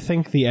 What do you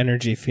think the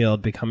energy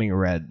field becoming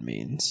red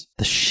means?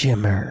 The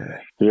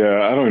shimmer.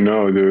 Yeah, I don't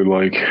know, dude.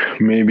 Like,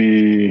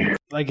 maybe...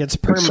 Like, it's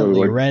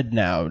permanently red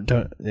now.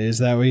 Is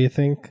that what you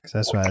think? 'Cause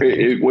that's what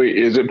wait,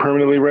 is it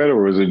permanently red,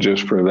 or is it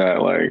just for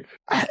that, like...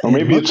 Or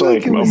maybe it's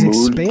like a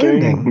mood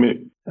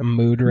thing? A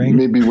mood ring?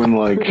 Maybe when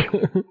like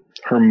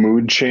her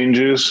mood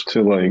changes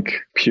to like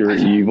pure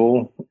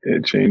evil,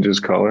 it changes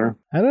color.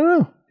 I don't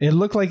know. It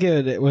looked like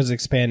it was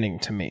expanding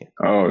to me.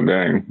 Oh,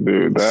 dang,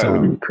 dude, that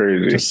would be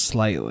crazy. Just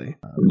slightly.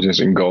 Just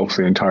engulfs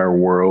the entire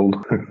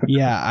world.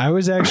 Yeah, I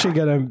was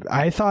actually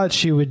I thought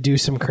she would do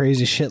some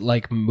crazy shit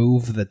like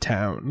move the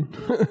town.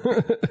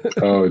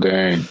 Oh,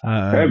 dang.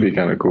 That'd be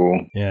kind of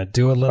cool. Yeah,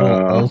 do a little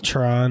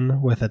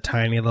Ultron with a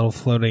tiny little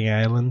floating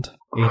island.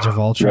 Age of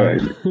Ultron.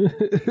 Right.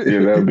 Yeah,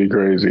 that would be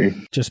crazy.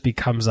 Just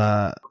becomes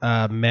a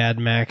Mad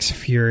Max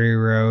Fury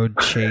Road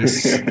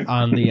chase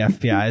on the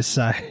FBI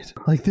side.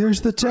 Like,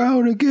 there's the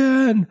town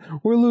again.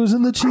 We're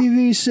losing the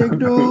TV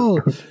signal.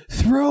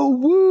 Throw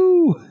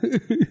woo.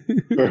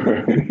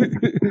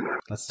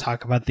 Let's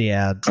talk about the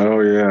ad. Oh,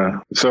 yeah.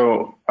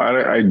 So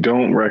I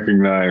don't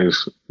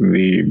recognize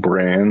the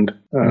brand.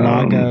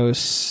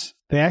 Lagos.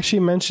 They actually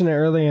mentioned it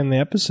early in the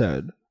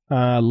episode.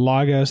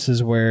 Lagos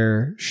is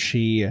where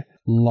she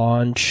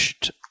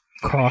launched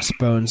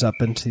Crossbones up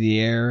into the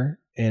air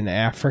in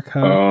Africa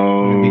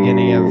in the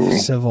beginning of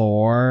Civil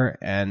War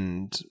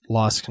and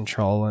lost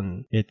control,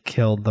 and it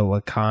killed the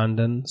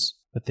Wakandans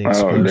with the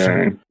explosion. Oh,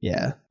 dang.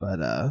 Yeah,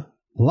 but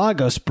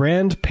Lagos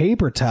brand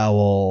paper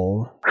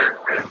towel.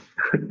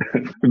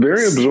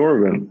 Very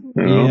absorbent.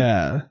 You know?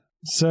 Yeah.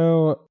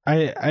 So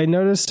I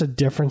noticed a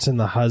difference in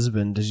the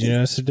husband. Did you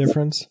notice a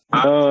difference?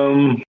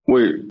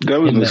 Wait,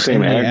 that was the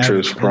same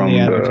actress from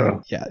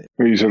the. Yeah.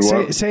 You said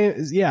what? Same.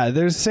 Yeah,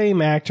 there's the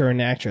same actor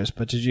and actress,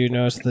 but did you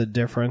notice the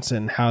difference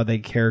in how they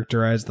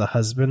characterize the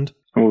husband?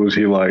 What was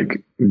he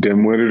like,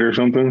 dim-witted or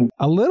something?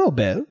 A little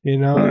bit, you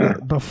know.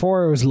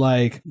 Before it was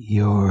like,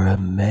 you're a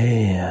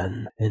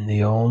man, and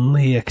the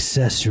only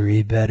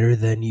accessory better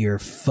than your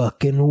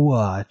fucking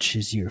watch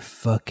is your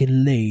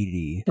fucking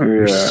lady. Yeah.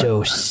 You're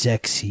so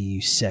sexy,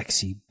 you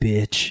sexy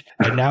bitch.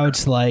 And now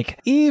it's like,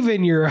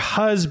 even your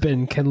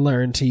husband can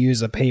learn to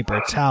use a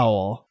paper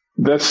towel.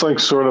 That's like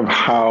sort of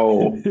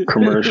how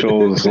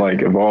commercials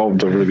like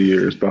evolved over the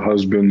years. The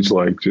husband's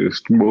like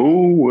just,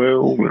 oh,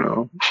 well, you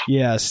know.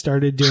 Yeah,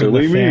 started doing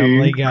silly the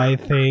Family Guy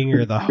thing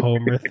or the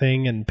Homer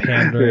thing and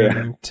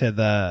pandering to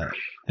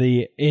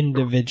the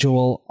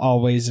individual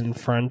always in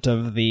front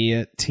of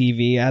the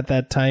TV at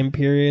that time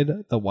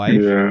period, the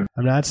wife. Yeah.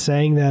 I'm not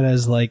saying that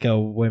as like a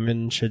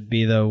women should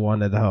be the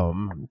one at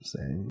home. I'm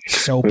saying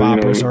soap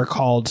operas are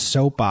called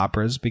soap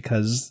operas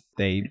because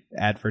they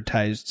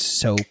advertised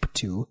soap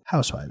to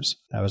housewives.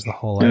 That was the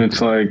whole idea. And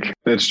it's like,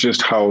 that's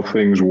just how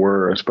things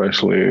were,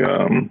 especially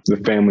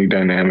the family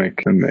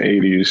dynamic in the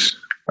 80s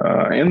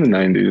and the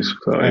 90s.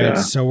 So, right,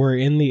 so we're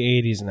in the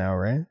 80s now,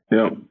 right?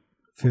 Yep.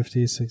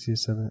 50s,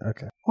 60s,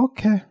 70s.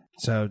 Okay.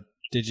 So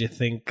did you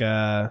think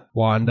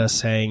Wanda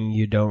saying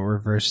you don't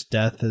reverse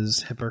death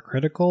is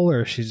hypocritical,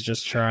 or she's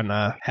just trying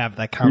to have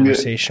that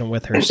conversation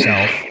with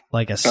herself,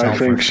 like a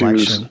self-reflection?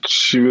 I think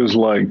she was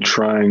like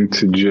trying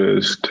to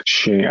just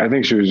change. I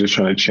think she was just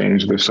trying to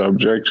change the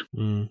subject.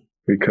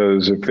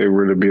 Because if they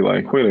were to be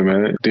like, wait a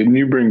minute, didn't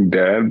you bring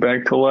dad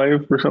back to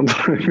life or something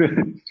like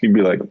that? She'd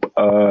be like,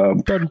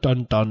 dun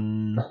dun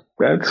dun.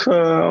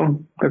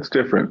 That's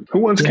different. Who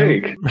wants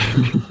cake?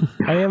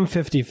 I am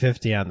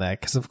 50-50 on that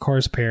because, of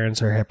course,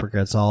 parents are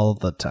hypocrites all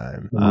the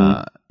time.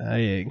 I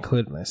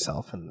include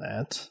myself in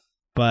that.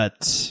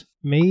 But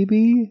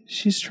maybe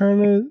she's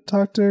trying to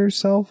talk to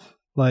herself.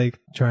 Like,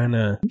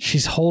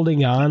 she's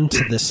holding on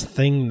to this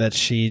thing that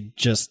she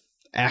just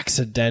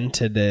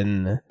accidented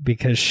in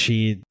because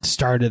she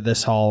started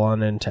this all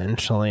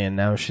unintentionally, and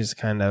now she's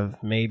kind of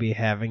maybe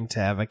having to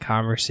have a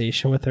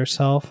conversation with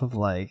herself of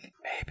like,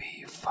 maybe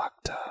you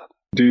fucked up.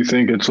 Do you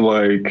think it's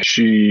like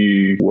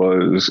she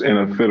was in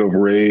a fit of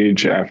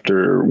rage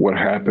after what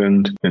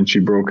happened and she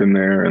broke in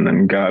there and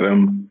then got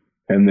him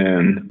and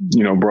then,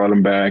 you know, brought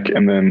him back,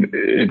 and then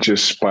it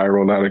just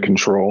spiraled out of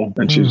control,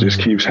 and she just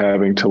keeps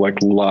having to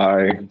like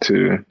lie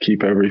to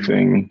keep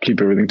everything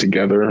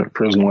together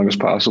for as long as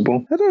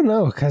possible? I don't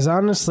know, because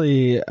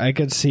honestly, I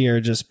could see her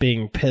just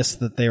being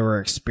pissed that they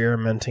were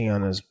experimenting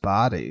on his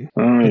body.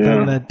 But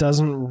then that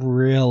doesn't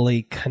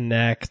really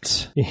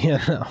connect, you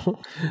know,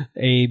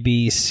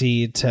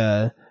 ABC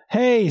to,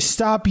 hey,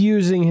 stop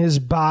using his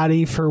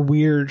body for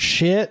weird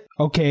shit.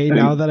 Okay,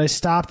 now that I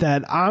stopped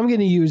that, I'm going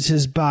to use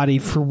his body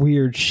for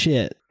weird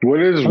shit. What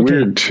is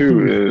weird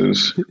too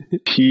is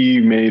he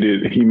made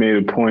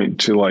a point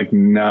to like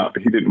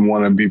he didn't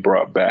want to be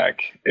brought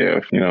back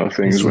if, you know,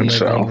 things went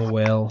south.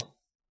 Well.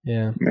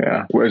 Yeah.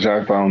 Yeah. Which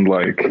I found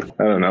like,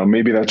 I don't know,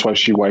 maybe that's why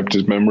she wiped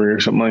his memory or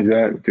something like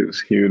that,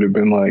 because he would have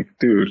been like,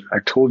 dude, I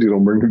told you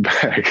don't bring me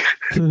back.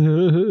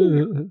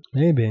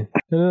 Maybe.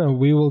 No,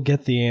 we will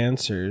get the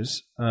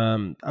answers.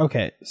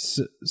 Okay.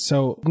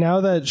 So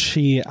now that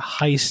she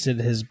heisted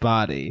his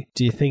body,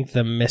 do you think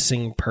the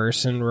missing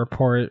person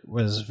report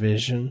was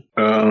Vision?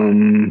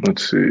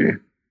 Let's see.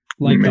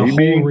 Like the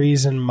Maybe. whole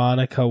reason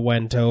Monica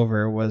went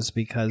over was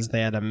because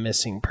they had a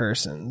missing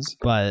persons,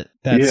 but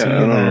that's Yeah, I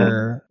don't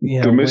know.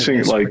 either The missing,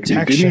 witness like, didn't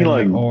protection he,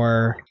 like-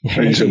 or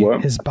you said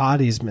what? his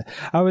body's.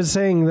 I was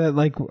saying that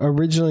like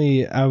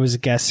originally I was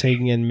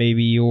guessing, and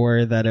maybe you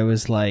were, that it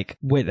was like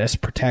witness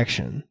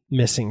protection,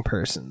 missing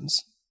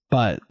persons,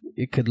 but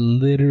it could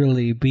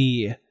literally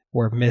be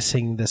we're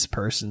missing this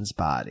person's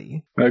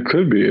body. That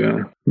could be, yeah.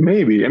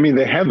 Maybe. I mean,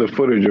 they had the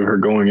footage of her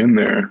going in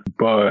there,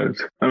 but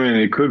I mean,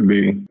 it could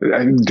be.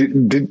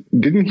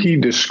 Didn't he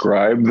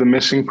describe the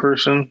missing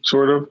person,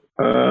 sort of?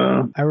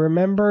 I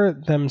remember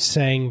them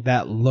saying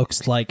that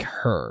looks like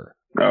her.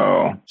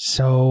 Oh.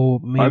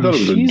 So I thought maybe it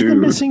was a she's the dude.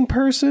 missing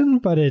person,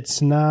 but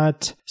it's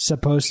not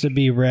supposed to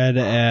be read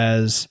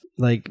as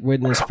like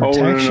witness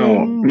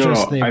protection. No.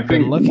 Just they've I been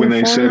think looking when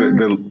they for said her?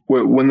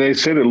 when they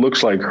said it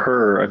looks like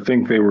her, I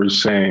think they were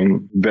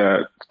saying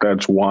that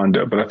that's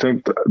Wanda. But I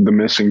think the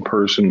missing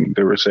person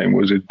they were saying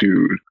was a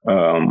dude.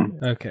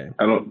 Okay.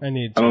 I don't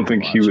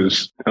think he watch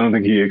was. I don't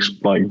think he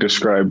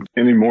described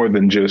any more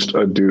than just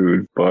a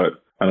dude. But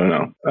I don't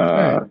know.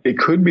 Right. It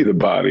could be the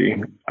body.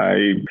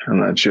 I'm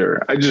not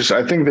sure. I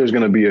think there's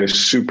going to be a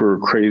super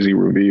crazy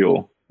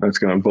reveal that's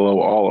going to blow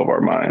all of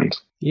our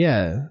minds.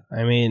 Yeah,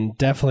 I mean,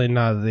 definitely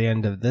not at the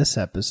end of this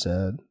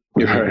episode.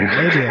 You're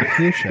right. Maybe a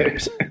few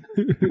ships.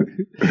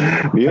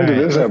 The end of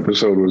this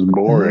episode was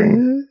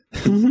boring.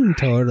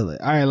 Totally.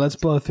 All right, let's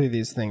blow through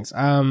these things.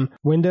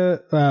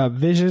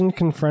 Vision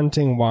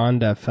confronting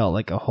Wanda felt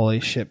like a holy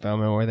shit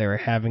moment where they were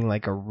having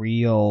like a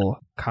real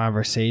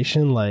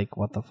conversation. Like,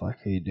 what the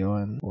fuck are you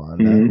doing,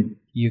 Wanda? Mm-hmm.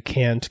 You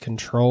can't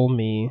control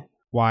me.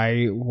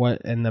 Why?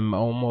 What? And them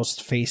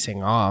almost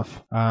facing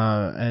off.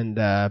 And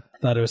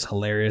thought it was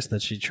hilarious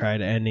that she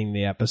tried ending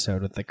the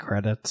episode with the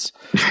credits.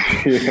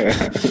 Yeah.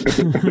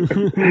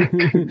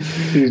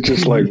 He's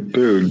just like,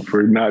 dude,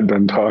 we're not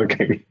done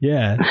talking.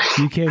 Yeah,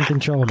 you can't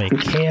control me.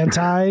 Can't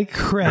I?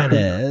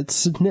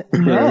 Credits.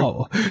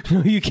 No,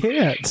 you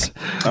can't.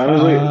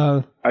 Honestly,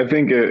 I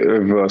think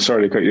if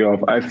sorry to cut you off,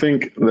 I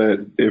think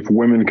that if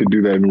women could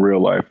do that in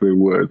real life, they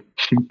would.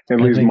 At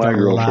least my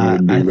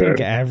girlfriend would do I that.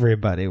 think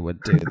everybody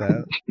would do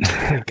that.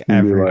 I think Be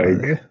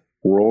everybody. like,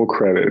 roll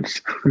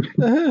credits.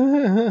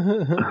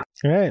 All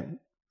right.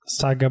 Let's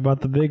talk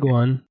about the big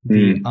one.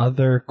 The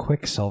other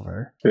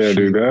Quicksilver. Yeah, She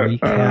dude, that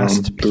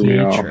recast threw me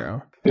off.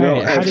 Pietro. You know,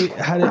 All right,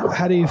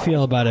 how do you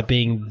feel about it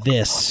being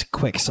this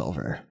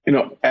Quicksilver?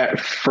 At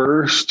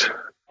first,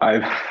 I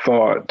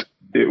thought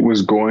it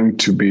was going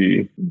to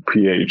be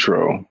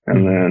Pietro.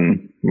 And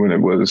then when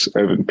it was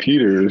Evan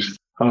Peters,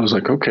 I was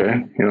like,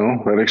 okay,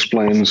 that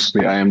explains the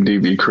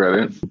IMDb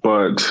credit.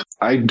 But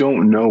I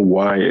don't know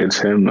why it's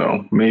him,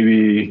 though.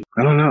 Maybe,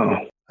 I don't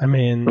know. I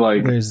mean,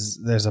 Like-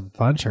 there's a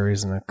bunch of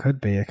reasons it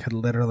could be. It could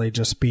literally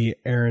just be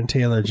Aaron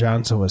Taylor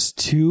Johnson was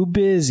too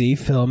busy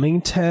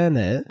filming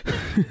Tenet.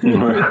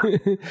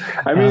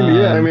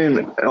 I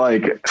mean,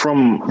 like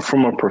from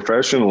a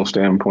professional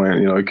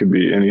standpoint, it could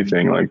be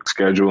anything like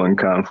scheduling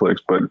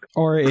conflicts, but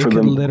Or it For could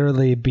them-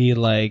 literally be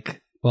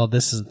like, well,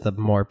 this is the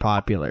more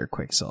popular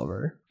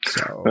Quicksilver.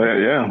 So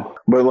yeah.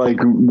 But like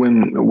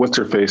when what's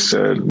her face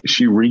said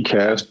she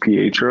recast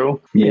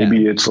Pietro,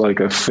 maybe it's like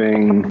a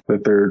thing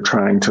that they're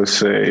trying to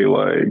say,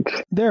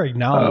 like, they're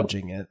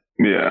acknowledging it.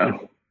 yeah.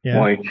 Yeah.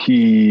 Like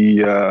he,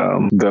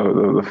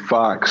 the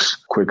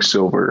Fox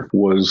Quicksilver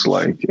was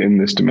like in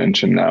this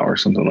dimension now or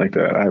something like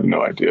that. I have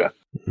no idea.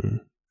 Mhm.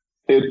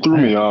 It threw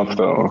me off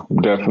though,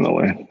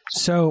 definitely.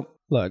 So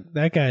look,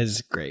 that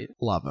guy's great.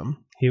 Love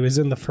him. He was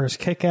in the first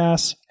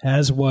Kick-Ass,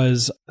 as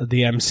was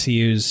the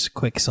MCU's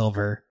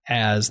Quicksilver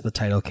as the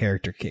title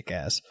character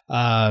Kick-Ass.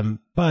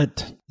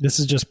 But this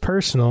is just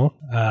personal.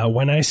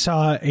 When I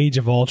saw Age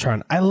of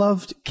Ultron, I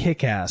loved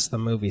Kick-Ass, the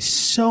movie,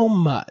 so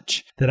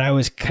much that I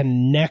was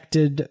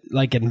connected,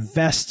 like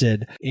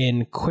invested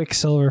in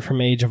Quicksilver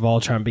from Age of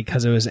Ultron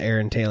because it was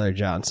Aaron Taylor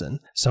Johnson.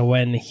 So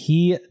when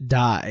he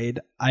died,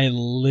 I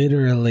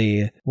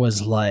literally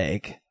was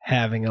like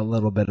having a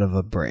little bit of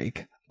a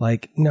break.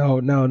 Like, no.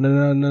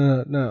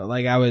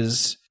 Like I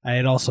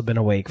had also been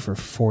awake for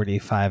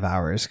 45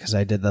 hours because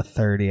I did the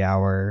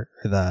 30-hour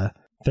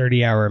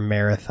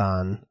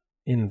marathon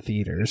in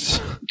theaters.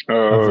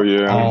 Oh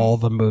yeah. All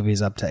the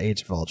movies up to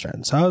Age of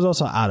Ultron. So I was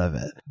also out of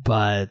it.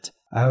 But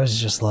I was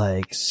just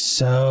like,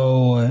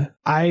 so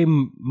I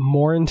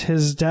mourned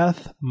his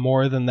death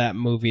more than that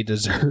movie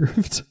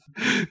deserved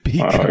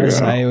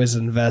because I was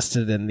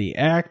invested in the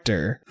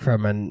actor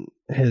from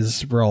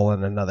his role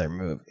in another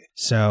movie.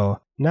 So,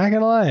 not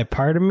gonna lie,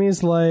 part of me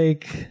is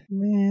like,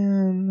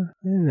 man,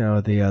 I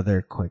know the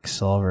other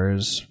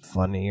Quicksilver's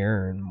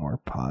funnier and more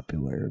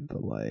popular,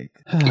 but like,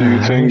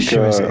 I wish it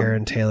was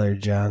Aaron Taylor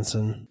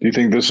Johnson. Do you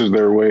think this is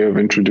their way of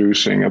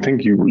introducing? I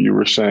think you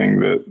were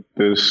saying that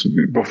this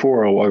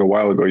before, like a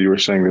while ago. You were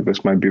saying that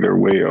this might be their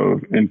way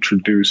of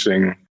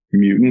introducing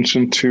mutants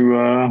into,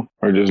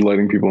 or just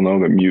letting people know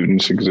that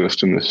mutants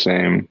exist in the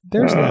same.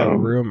 There's that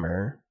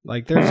rumor.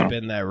 Like, there's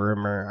been that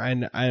rumor. I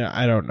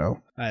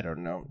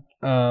don't know.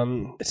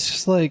 It's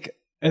just like,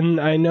 and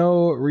I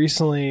know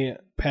recently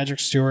Patrick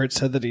Stewart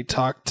said that he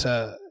talked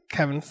to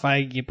Kevin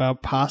Feige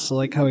about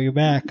possibly coming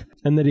back,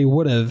 and that he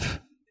would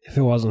have if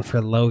it wasn't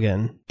for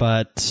Logan.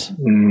 But I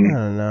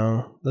don't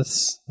know.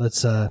 Let's let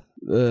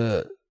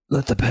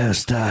the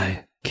past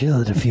die.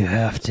 Kill it if you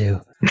have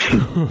to.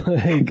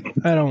 Like,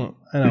 I don't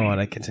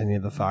want to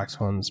continue the Fox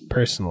ones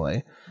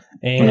personally,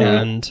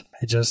 and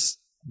I just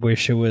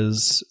wish it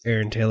was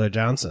Aaron Taylor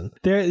Johnson.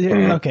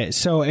 Okay,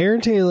 so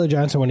Aaron Taylor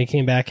Johnson, when he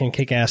came back in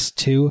Kick-Ass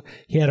 2,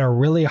 he had a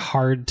really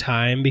hard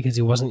time because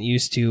he wasn't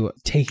used to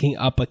taking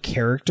up a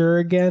character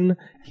again.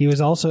 He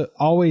was also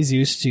always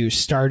used to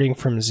starting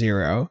from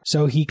zero.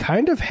 So he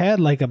kind of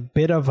had like a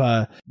bit of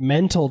a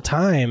mental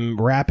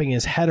time wrapping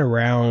his head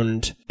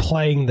around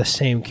playing the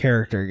same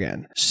character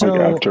again. So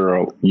like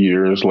after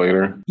years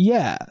later.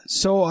 Yeah.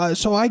 So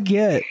I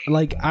get,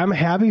 like, I'm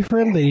happy for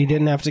him that he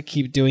didn't have to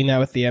keep doing that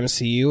with the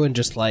MCU and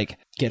just like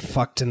get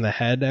fucked in the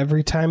head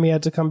every time he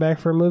had to come back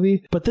for a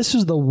movie. But this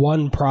was the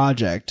one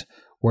project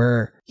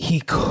where he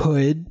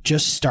could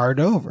just start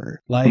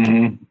over, like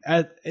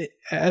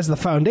as the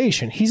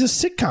foundation. He's a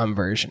sitcom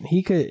version.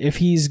 He could, if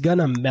he's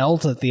gonna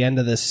melt at the end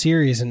of this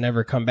series and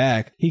never come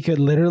back, he could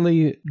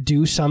literally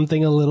do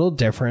something a little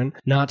different,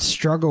 not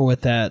struggle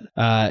with that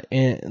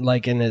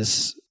in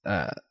his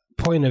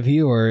point of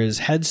view or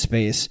his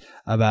headspace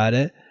about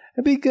it.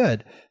 It'd be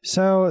good.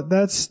 So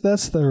that's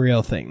the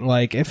real thing.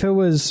 Like, if it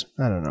was,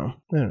 I don't know.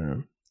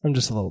 I'm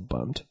just a little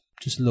bummed.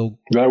 Just a little.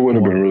 That would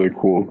have been really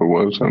cool if it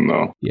was him,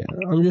 though. Yeah,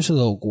 I'm just a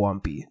little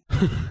grumpy.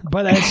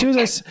 But as soon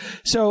as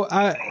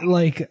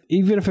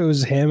even if it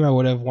was him, I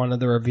would have wanted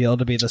the reveal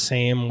to be the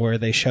same, where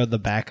they showed the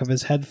back of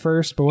his head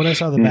first. But when I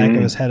saw the back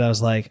of his head, I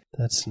was like,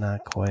 that's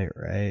not quite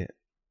right.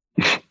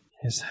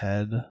 His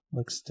head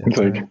looks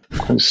different. It's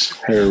like his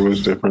hair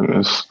was different.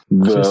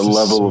 The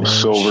level of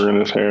silver in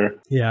his hair.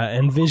 Yeah,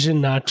 and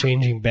Vision not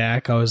changing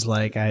back. I was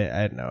like,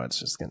 I know it's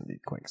just going to be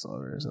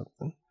Quicksilver or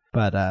something.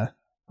 But I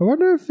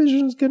wonder if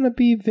Vision's going to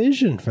be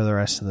Vision for the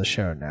rest of the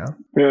show now.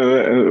 Yeah,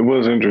 it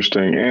was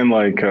interesting. And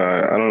like,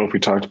 I don't know if we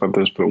talked about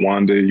this, but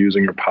Wanda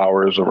using her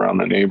powers around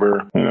the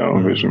neighbor,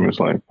 Vision was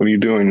like, what are you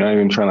doing? Not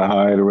even trying to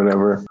hide or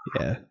whatever.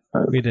 Yeah.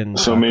 We didn't.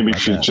 So maybe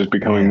she's just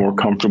becoming more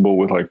comfortable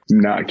with like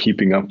not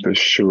keeping up this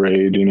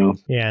charade,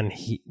 Yeah, and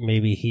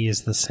maybe he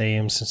is the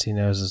same since he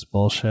knows his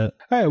bullshit.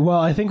 All right,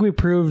 well, I think we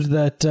proved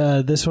that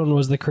this one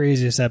was the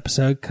craziest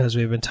episode because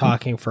we've been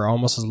talking for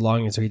almost as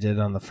long as we did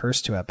on the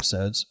first two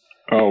episodes.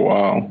 Oh,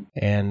 wow.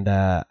 And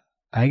I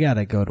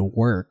gotta go to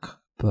work,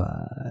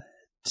 but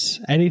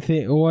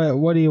anything,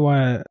 what do you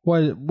want,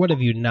 what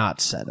have you not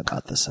said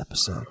about this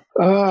episode?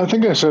 I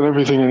think I said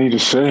everything I need to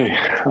say.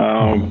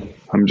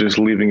 I'm just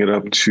leaving it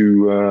up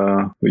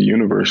to the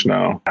universe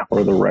now,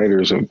 or the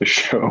writers of the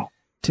show.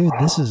 Dude,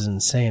 this is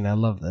insane. I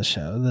love this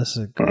show. This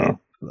is great.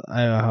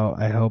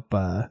 I hope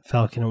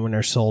Falcon and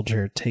Winter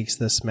Soldier takes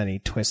this many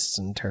twists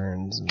and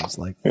turns and it's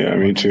like, yeah,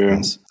 me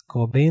too.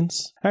 Cool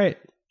beans. All right,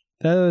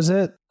 that was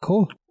it.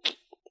 Cool.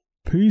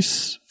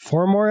 Peace.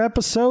 4 more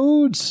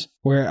episodes.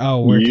 Where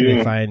can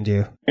they find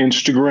you?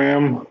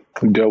 Instagram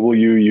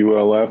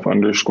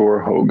WULF_Hogan.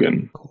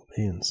 Cool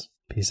beans.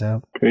 Peace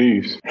out.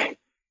 Peace.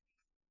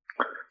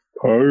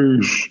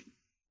 Peace.